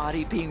wife's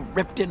body being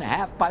ripped in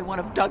half by one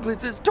of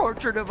Douglas's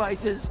torture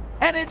devices.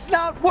 And it's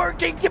not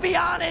working, to be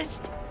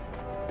honest!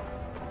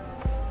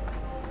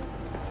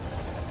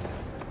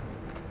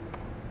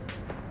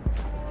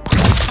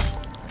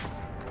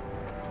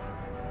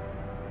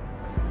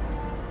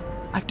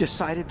 I've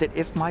decided that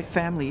if my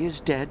family is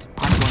dead,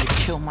 I'm going to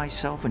kill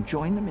myself and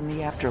join them in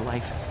the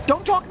afterlife.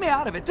 Don't talk me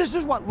out of it. This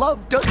is what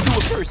love does to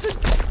a person.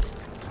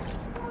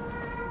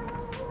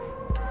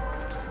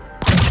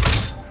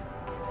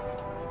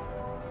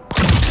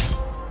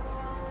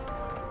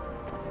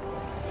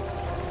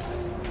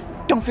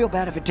 Don't feel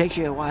bad if it takes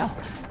you a while.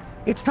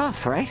 It's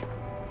tough, right?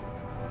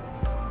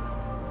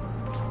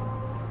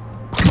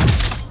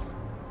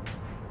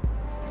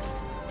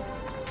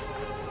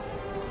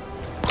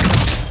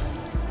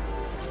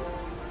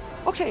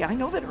 Okay, I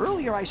know that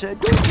earlier I said,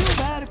 don't feel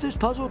bad if this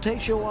puzzle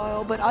takes you a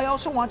while, but I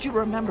also want you to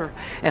remember,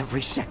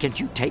 every second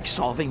you take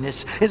solving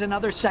this is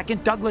another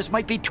second Douglas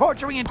might be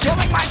torturing and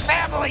killing my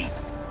family!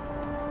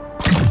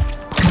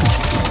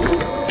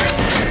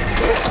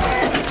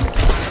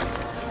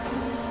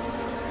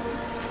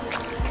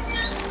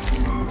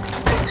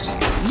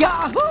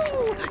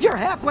 Yahoo! You're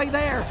halfway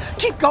there!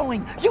 Keep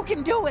going! You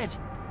can do it!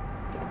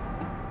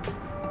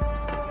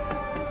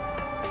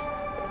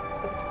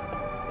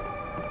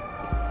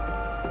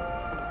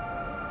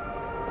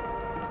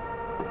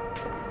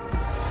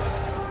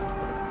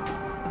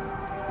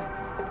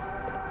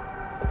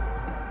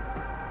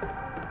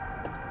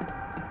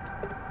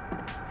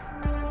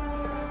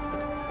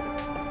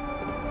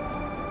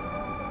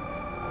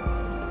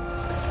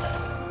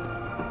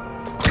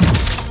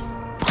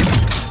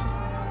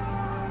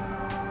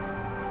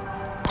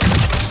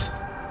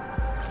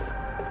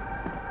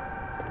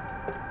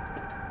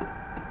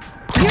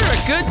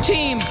 Good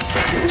team!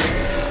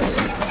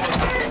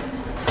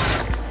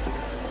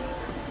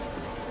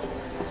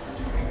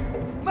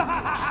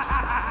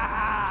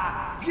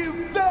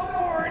 You fell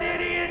for it,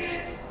 idiots!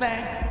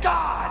 Thank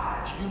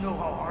God! Do you know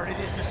how hard it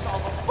is to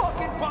solve a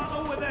fucking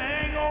puzzle with a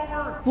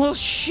hangover? Well,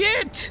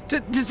 shit!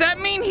 Does that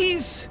mean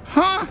he's...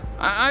 Huh?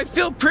 I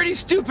feel pretty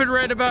stupid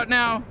right about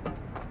now.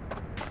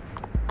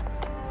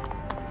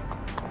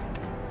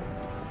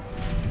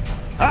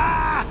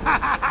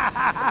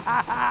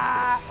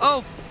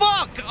 Oh,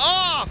 fuck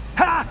off!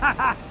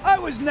 I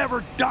was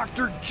never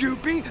Dr.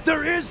 Joopy.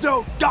 There is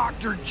no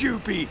Dr.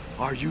 Joopy.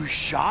 Are you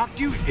shocked,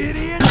 you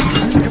idiot?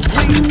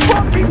 Complete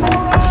fucking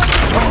moron!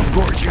 Oh, of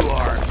course you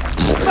are.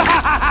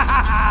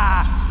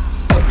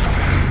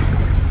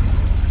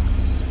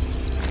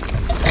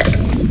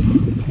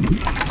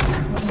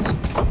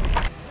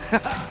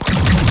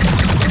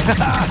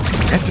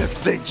 And to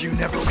think you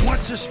never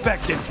once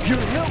suspected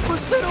your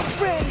helpless little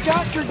friend,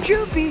 Dr.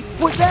 Joopy,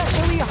 was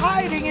actually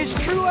hiding his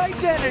true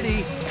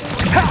identity.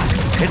 Ha!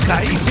 It's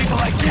naive people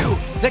like you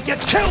that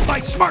get killed by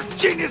smart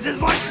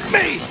geniuses like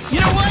me! You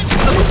know what?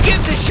 Who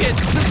gives a shit?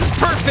 This is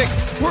perfect.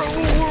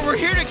 We're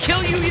here to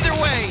kill you either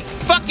way.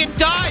 Fucking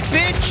die,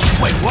 bitch!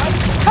 Wait, what?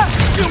 Ha!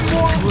 You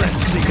moron!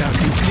 Let's see how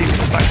you deal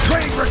with my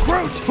trained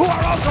recruits who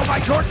are also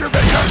my torture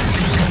victims!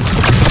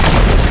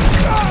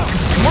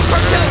 More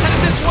cartel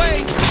headed this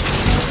way!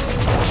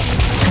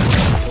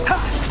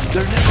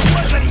 There never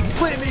was any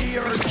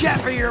Plimmy or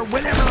Jeffy or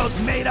whatever those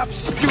made-up,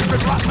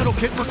 stupid, rotten little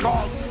kids were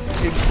called.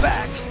 In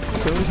fact,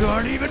 those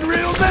aren't even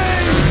real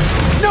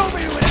names!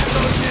 Nobody would have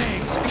those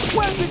names!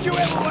 When did you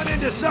ever run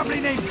into somebody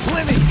named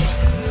Plimmy?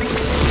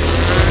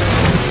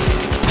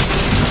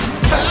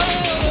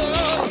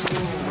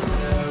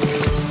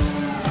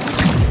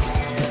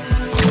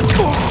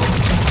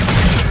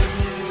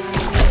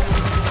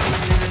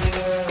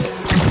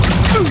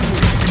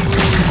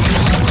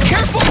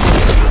 Careful!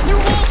 Shoot through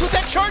walls with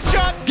that charge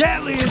shot!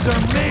 Gatlians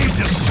are made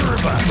to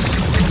serve us!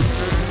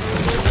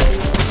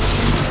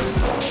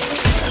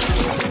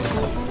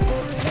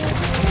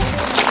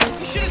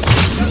 You should have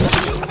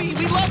stayed with me.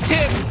 We loved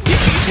him. You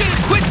should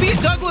have quit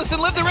being Douglas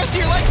and lived the rest of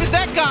your life as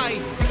that guy.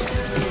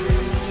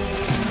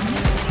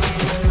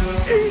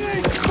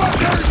 Eating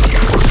fuckers!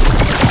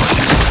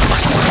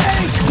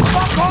 Hey,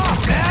 fuck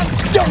off, man!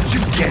 Don't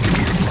you get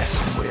here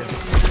messing with.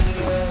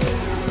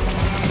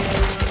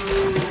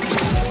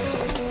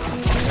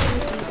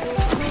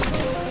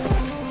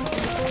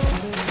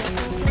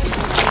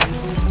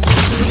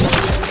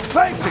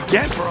 Thanks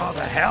again for all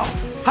the help.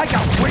 I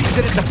got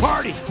wasted at the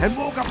party and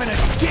woke up in a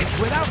ditch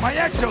without my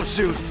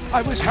exosuit.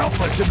 I was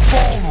helpless and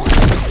vulnerable.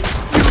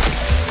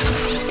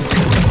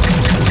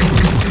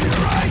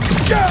 Here I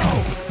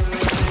go!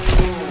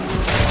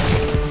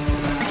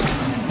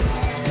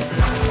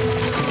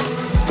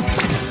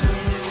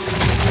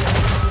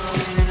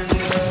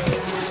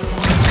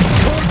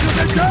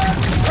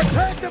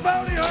 Attack the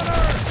bounty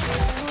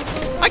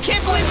hunter! I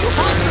can't believe you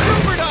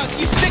hot-maneuvered us,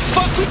 you sick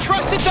fuck who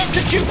trusted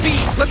Dr. Jupy!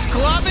 Let's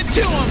glob it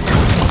to him!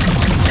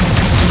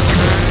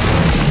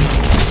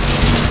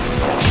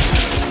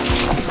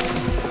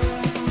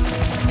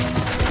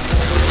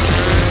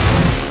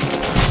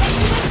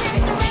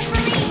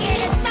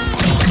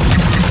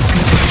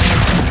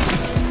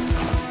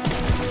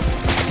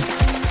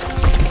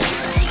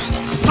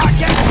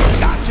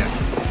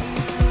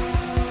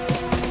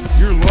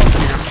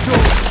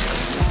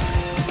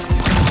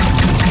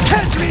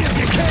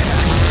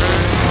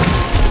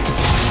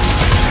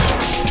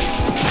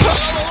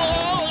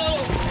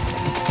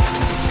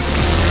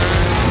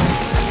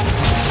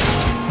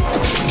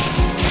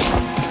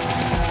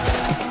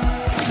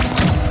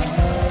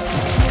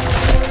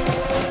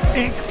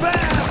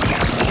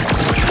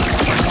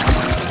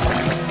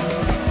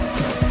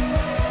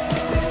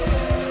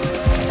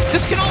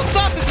 This can all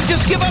stop if we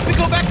just give up and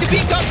go back to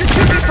being Dr.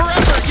 Jupy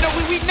forever. You know,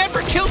 we'd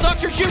never kill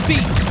Dr.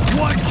 Jupy.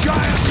 One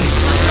giant leap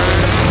for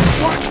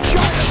one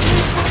giant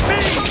leap for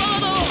me.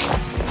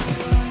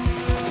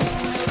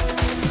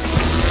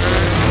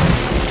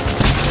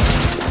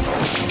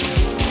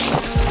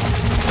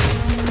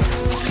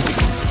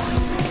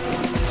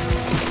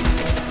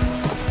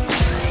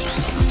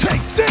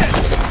 Take this.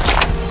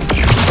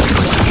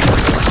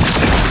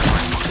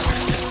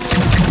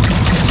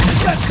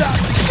 Let's not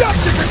jump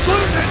to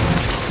conclusions.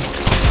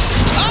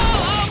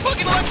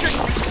 Fucking electric!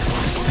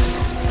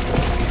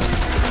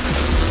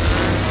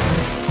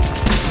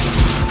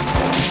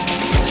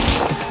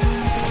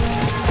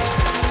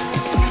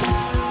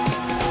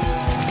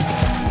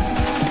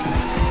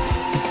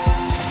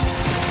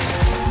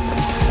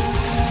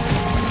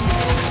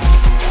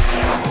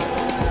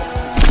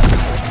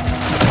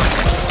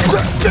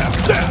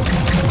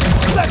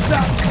 Let's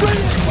not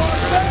bring it,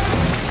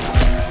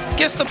 boys.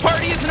 Guess the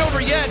party isn't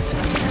over yet.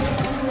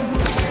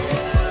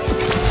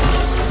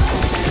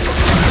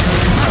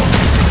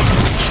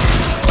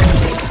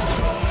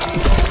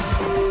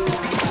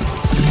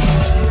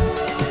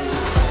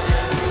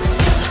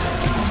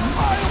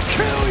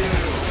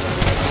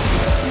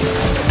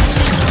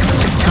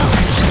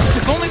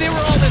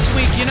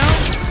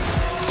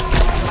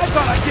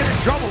 Get in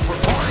trouble for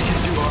partying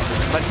too hard,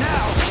 but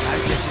now I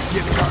get to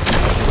give Carter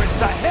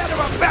the head of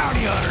a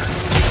bounty hunter.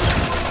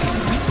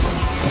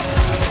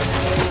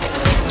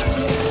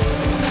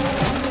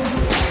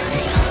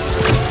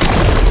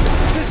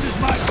 This is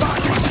my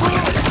fucking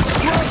room.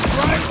 Gross,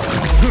 right?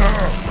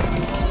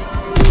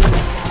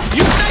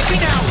 You snipe me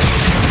now.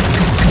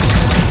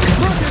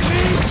 Look at me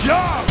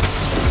jump.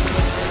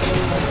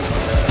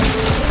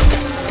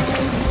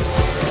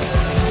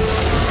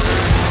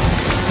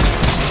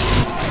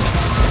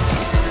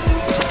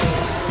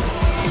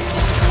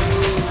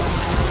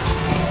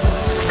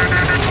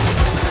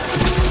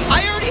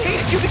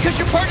 Because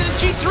you're part of the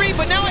G3,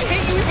 but now I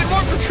hate you even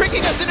more for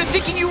tricking us into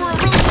thinking you were a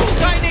really cool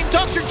guy named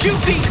Dr.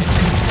 Jupy!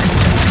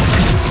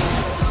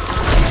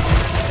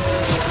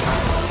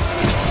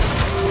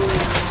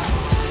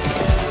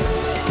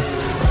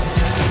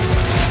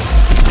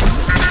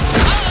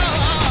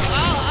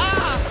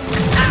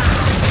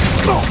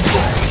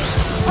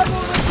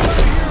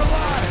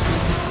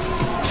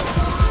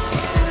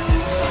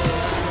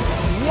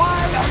 Why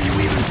are you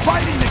even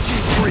fighting the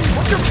G3?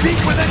 What's your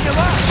beef with any of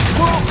us?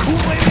 We're all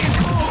cool aliens.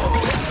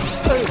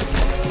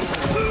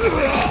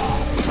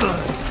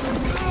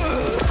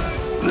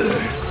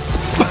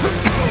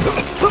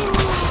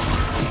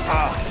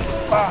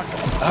 Fuck.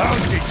 How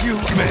did you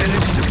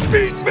manage to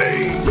beat me?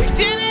 We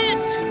did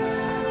it!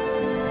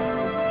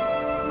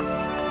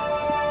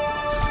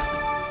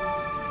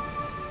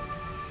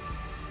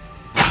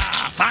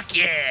 Fuck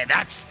yeah,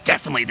 that's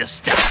definitely the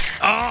stuff.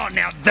 Oh,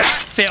 now that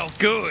felt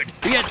good.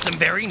 We had some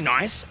very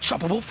nice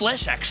choppable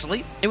flesh,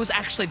 actually. It was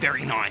actually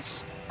very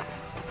nice.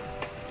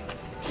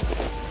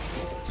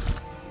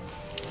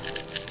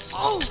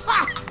 Oh,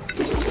 ha!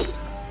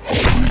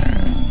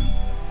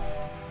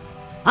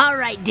 All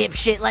right,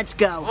 dipshit, let's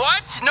go.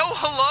 What? No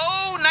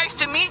hello? Nice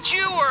to meet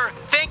you? Or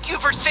thank you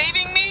for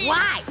saving me?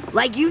 Why?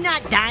 Like you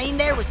not dying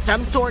there was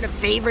some sort of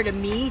favor to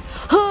me?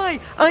 Hi,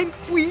 I'm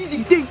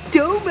Sweetie. Thanks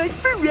so much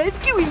for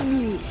rescuing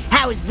me.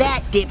 How is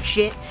that,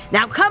 dipshit?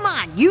 Now come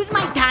on, use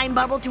my time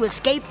bubble to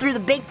escape through the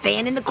big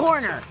fan in the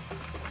corner.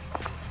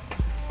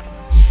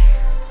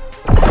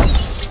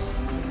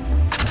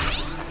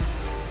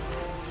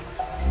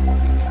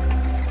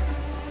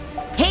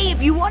 Hey,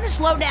 if you want to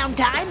slow down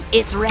time,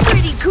 it's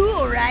pretty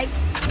cool, right?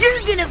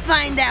 You're gonna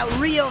find out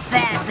real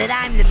fast that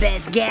I'm the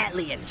best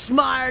Gatlian.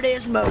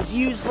 Smartest, most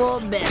useful,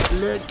 best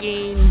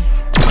looking.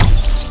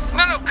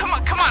 No, come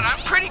on, I'm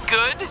pretty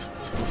good.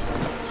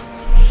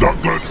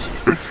 Douglas,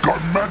 it's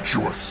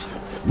gargantuous.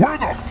 Where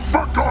the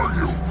fuck are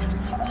you?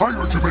 I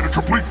heard you made a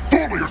complete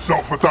fool of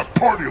yourself at that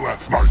party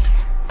last night.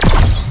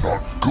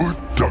 Not good,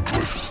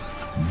 Douglas.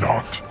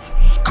 Not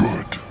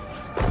good.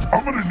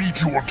 I'm gonna need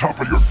you on top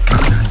of your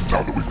game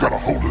now that we've got a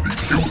hold of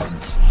these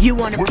humans. You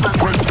wanna fuck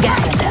these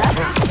guys up?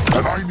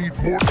 And I need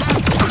more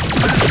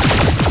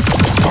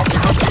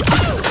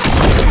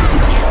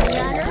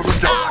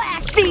I'll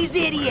ask these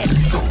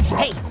idiots!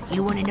 Hey,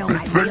 you wanna know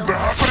my real... Things are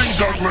happening,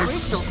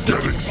 Douglas!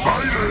 Get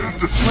excited!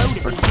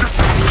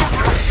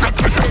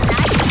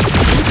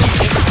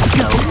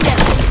 Go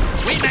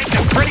nuts! We make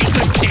a pretty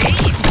good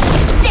team!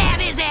 Stab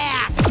his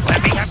ass!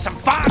 Let me have some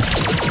fun!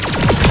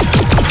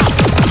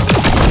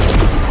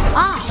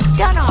 Oh,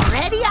 done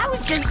already? I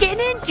was just getting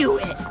into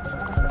it.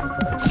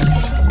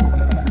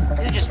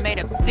 You just made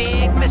a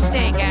big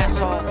mistake,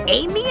 asshole.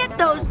 Aim me at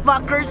those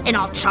fuckers and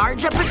I'll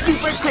charge up a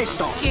super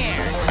crystal.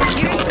 Here,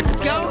 you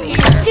go here.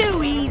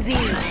 Too easy.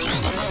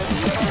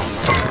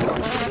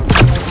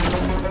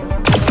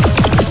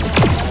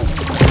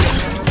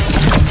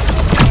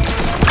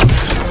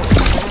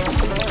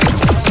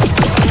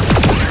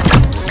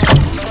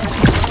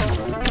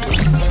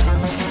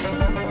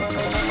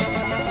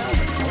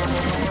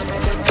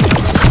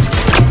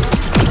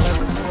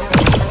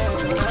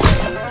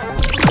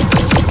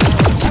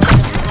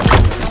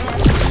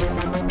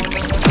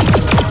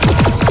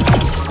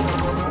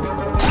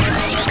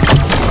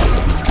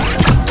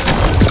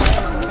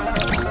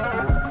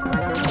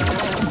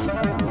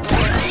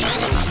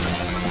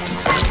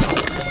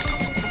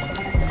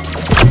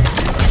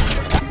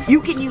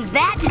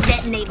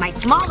 My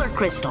smaller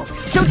crystals.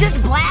 So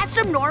just blast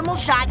some normal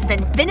shots,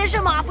 then finish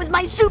them off with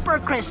my super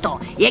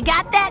crystal. You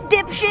got that,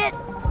 dipshit?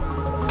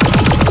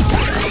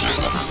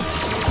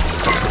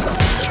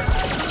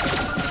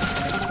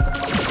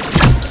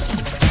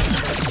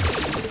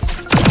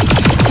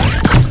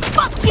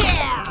 Fuck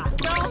yeah!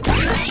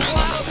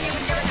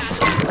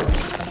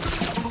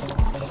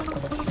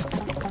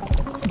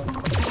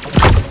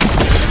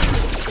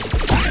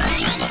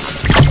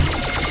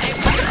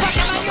 Hey, what the fuck,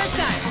 I'm on your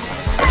side.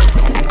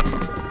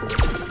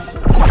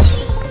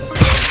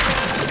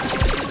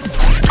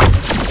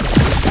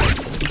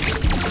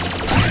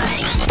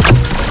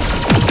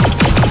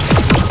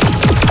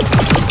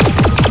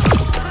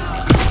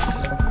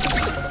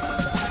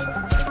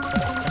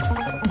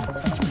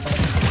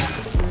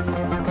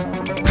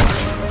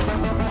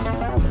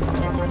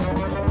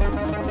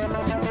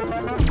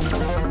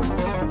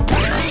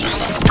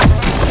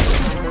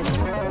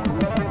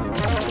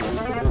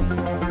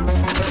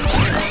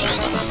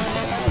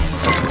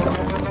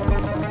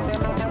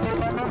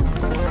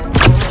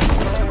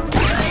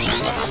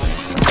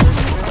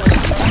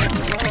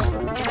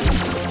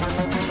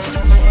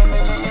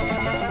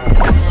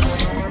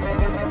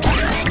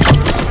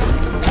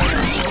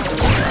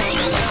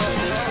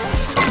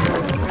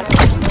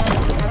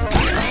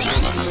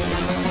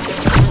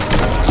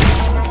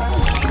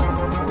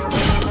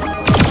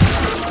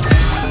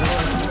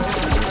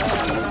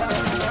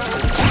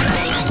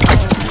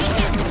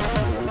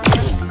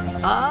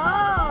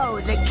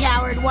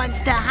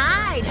 Wants to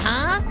hide,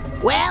 huh?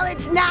 Well,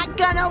 it's not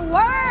gonna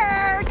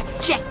work!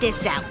 Check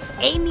this out.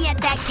 Aim me at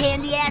that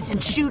candy ass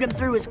and shoot him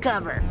through his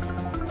cover.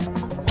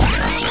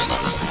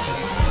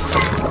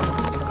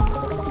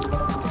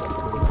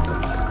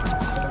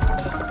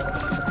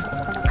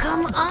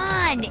 Come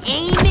on,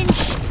 aim and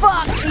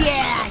fuck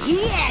yeah!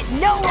 He had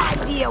no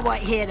idea what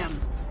hit him.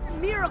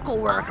 Miracle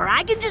worker,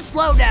 I can just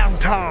slow down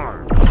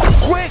time.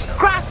 Quick,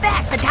 cross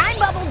fast, the time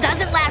bubble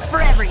doesn't last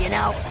forever, you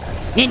know.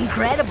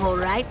 Incredible,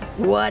 right?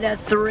 What a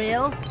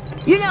thrill.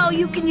 You know,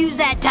 you can use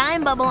that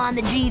time bubble on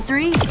the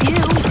G3,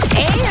 too.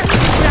 And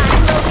try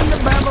loading the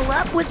bubble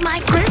up with my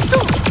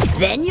crystal.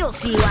 Then you'll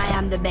see why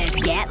I'm the best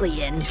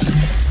Gatlian.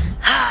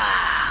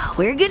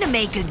 We're gonna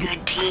make a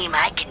good team,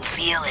 I can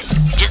feel it.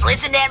 Just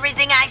listen to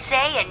everything I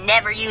say and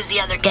never use the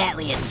other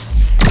Gatlians.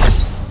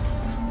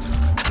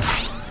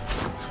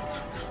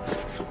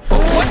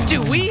 What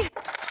do we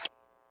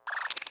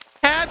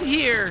have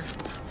here?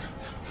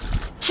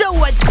 So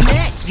what's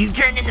next? You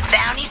turned in the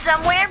bounty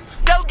somewhere?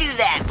 Go do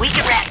that. We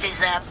can wrap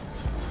this up.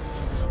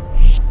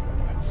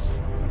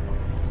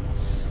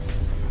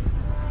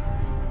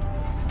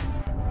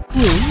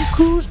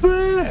 Who's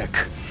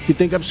back? You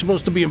think I'm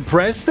supposed to be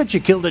impressed that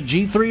you killed a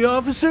G3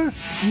 officer?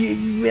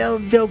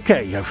 Well,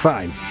 okay,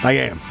 fine. I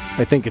am.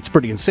 I think it's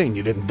pretty insane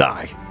you didn't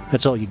die.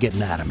 That's all you're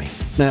getting out of me.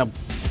 Now,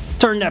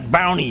 turn that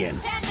bounty in.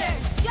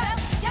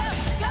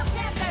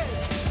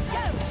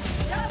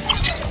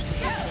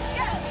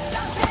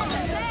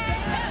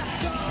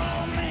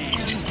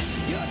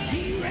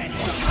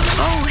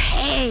 Oh,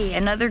 hey,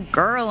 another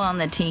girl on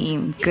the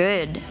team.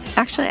 Good.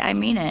 Actually, I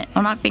mean it.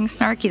 I'm not being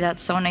snarky.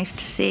 That's so nice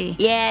to see.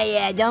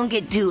 Yeah, don't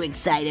get too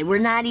excited. We're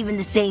not even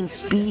the same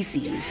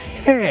species.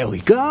 There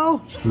we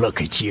go.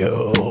 Look at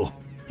you.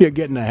 You're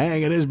getting the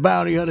hang of this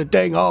bounty hunter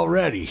thing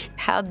already.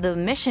 How'd the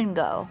mission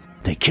go?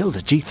 They killed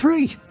a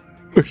G3.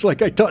 Looks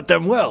like I taught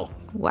them well.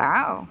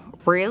 Wow,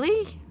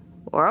 really?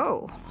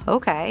 Whoa,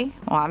 okay.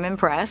 Well, I'm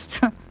impressed.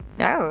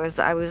 I was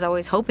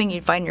always hoping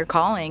you'd find your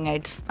calling.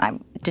 I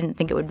didn't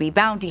think it would be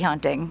bounty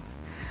hunting.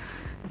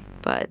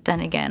 But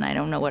then again, I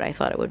don't know what I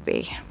thought it would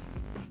be.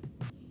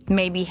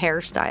 Maybe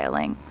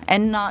hairstyling,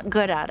 and not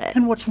good at it.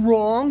 And what's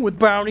wrong with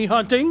bounty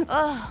hunting?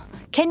 Ugh.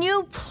 Can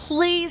you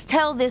please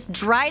tell this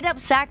dried up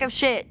sack of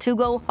shit to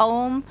go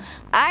home?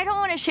 I don't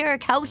want to share a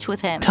couch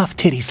with him. Tough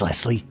titties,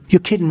 Leslie. You're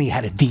kidding me,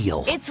 had a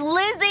deal. It's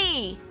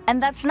Lizzie!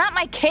 And that's not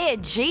my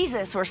kid.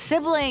 Jesus, we're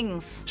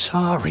siblings.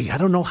 Sorry, I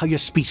don't know how your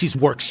species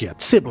works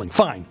yet. Sibling,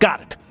 fine,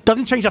 got it.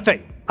 Doesn't change a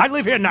thing. I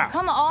live here now.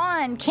 Come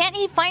on, can't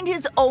he find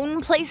his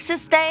own place to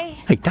stay?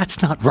 Hey,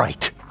 that's not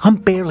right. I'm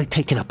barely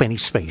taking up any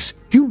space.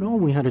 You know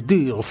we had a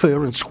deal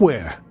fair and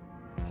square.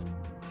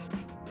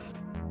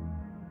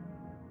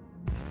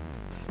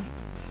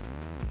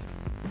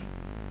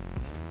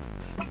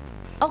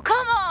 Oh,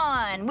 come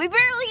on! We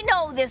barely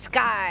know this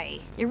guy.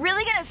 You're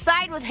really gonna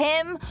side with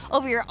him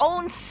over your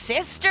own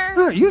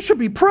sister? You should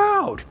be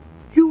proud.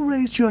 You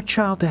raised your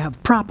child to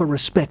have proper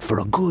respect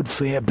for a good,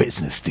 fair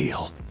business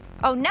deal.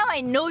 Oh, now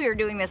I know you're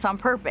doing this on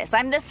purpose.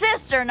 I'm the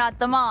sister, not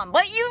the mom.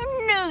 But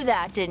you knew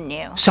that, didn't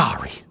you?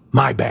 Sorry,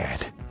 my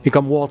bad. You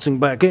come waltzing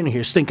back in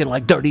here stinking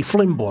like dirty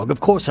Flimborg. Of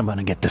course I'm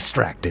gonna get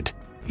distracted.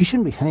 You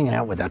shouldn't be hanging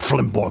out with that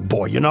Flimborg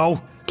boy, you know?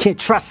 Can't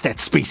trust that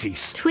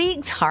species.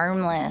 Tweeg's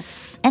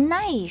harmless and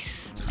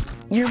nice.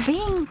 You're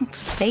being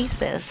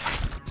spacist.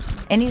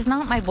 And he's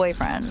not my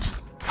boyfriend.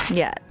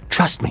 Yet.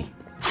 Trust me,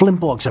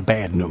 Flimborgs are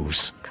bad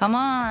news. Come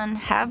on,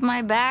 have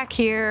my back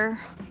here.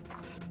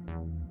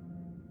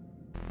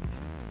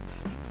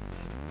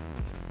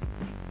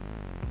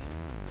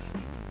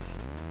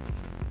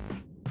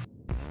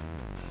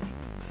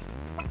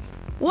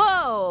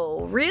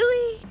 Whoa,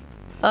 really?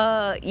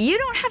 You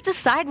don't have to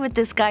side with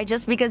this guy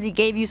just because he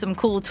gave you some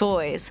cool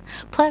toys.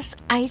 Plus,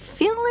 I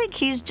feel like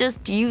he's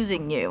just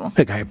using you.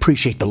 Look, I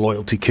appreciate the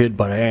loyalty, kid,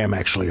 but I am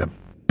actually a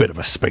bit of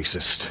a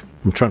spacist.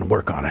 I'm trying to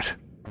work on it.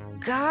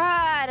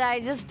 God, I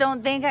just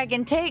don't think I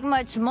can take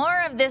much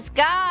more of this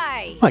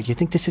guy. What, you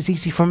think this is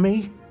easy for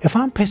me? If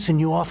I'm pissing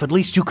you off, at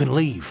least you can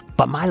leave.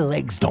 But my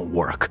legs don't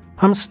work.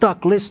 I'm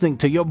stuck listening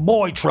to your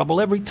boy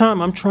trouble every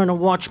time I'm trying to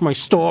watch my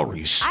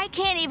stories. I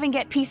can't even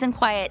get peace and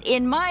quiet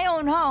in my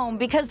own home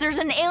because there's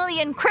an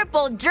alien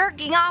cripple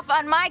jerking off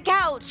on my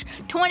couch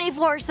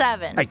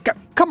 24/7. Hey,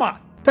 come on.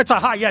 That's a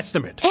high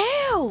estimate.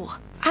 Ew,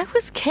 I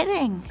was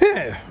kidding.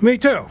 Yeah, me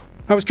too.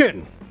 I was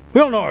kidding.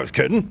 We all know I was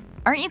kidding.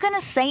 Aren't you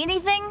gonna say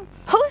anything?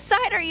 Whose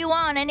side are you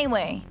on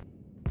anyway?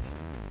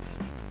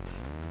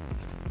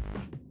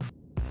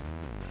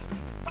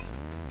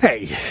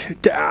 Hey,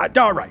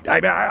 all right.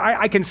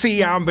 I can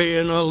see I'm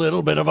being a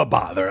little bit of a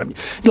bother. I mean,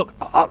 look,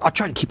 I'll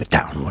try to keep it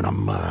down when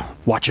I'm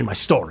watching my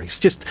stories.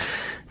 Just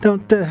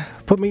don't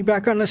put me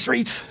back on the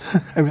streets.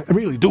 I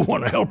really do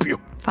want to help you.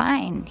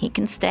 Fine, he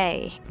can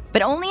stay.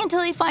 But only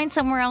until he finds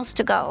somewhere else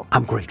to go.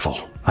 I'm grateful.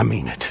 I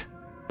mean it.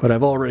 But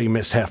I've already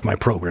missed half my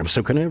program,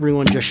 so can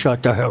everyone just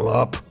shut the hell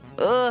up?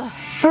 Ugh.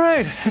 All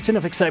right, that's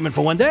enough excitement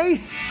for one day.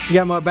 You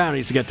got more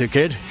bounties to get to,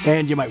 kid.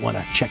 And you might want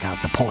to check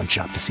out the pawn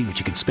shop to see what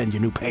you can spend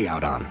your new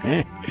payout on,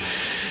 eh?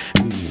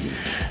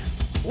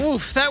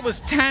 Oof, that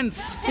was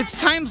tense. It's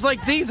times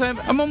like these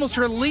I'm almost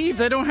relieved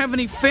I don't have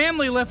any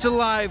family left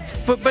alive.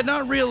 But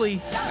not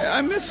really.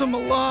 I miss them a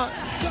lot.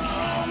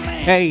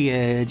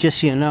 Hey,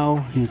 just so you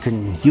know, you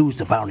can use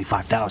the Bounty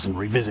 5000 to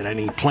revisit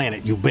any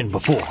planet you've been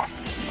before.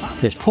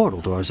 There's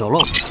portal doors all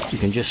over. You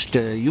can just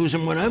use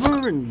them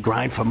whenever and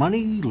grind for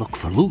money, look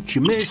for loot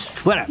you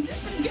missed, whatever.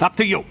 Up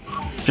to you.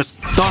 Just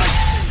thought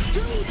I'd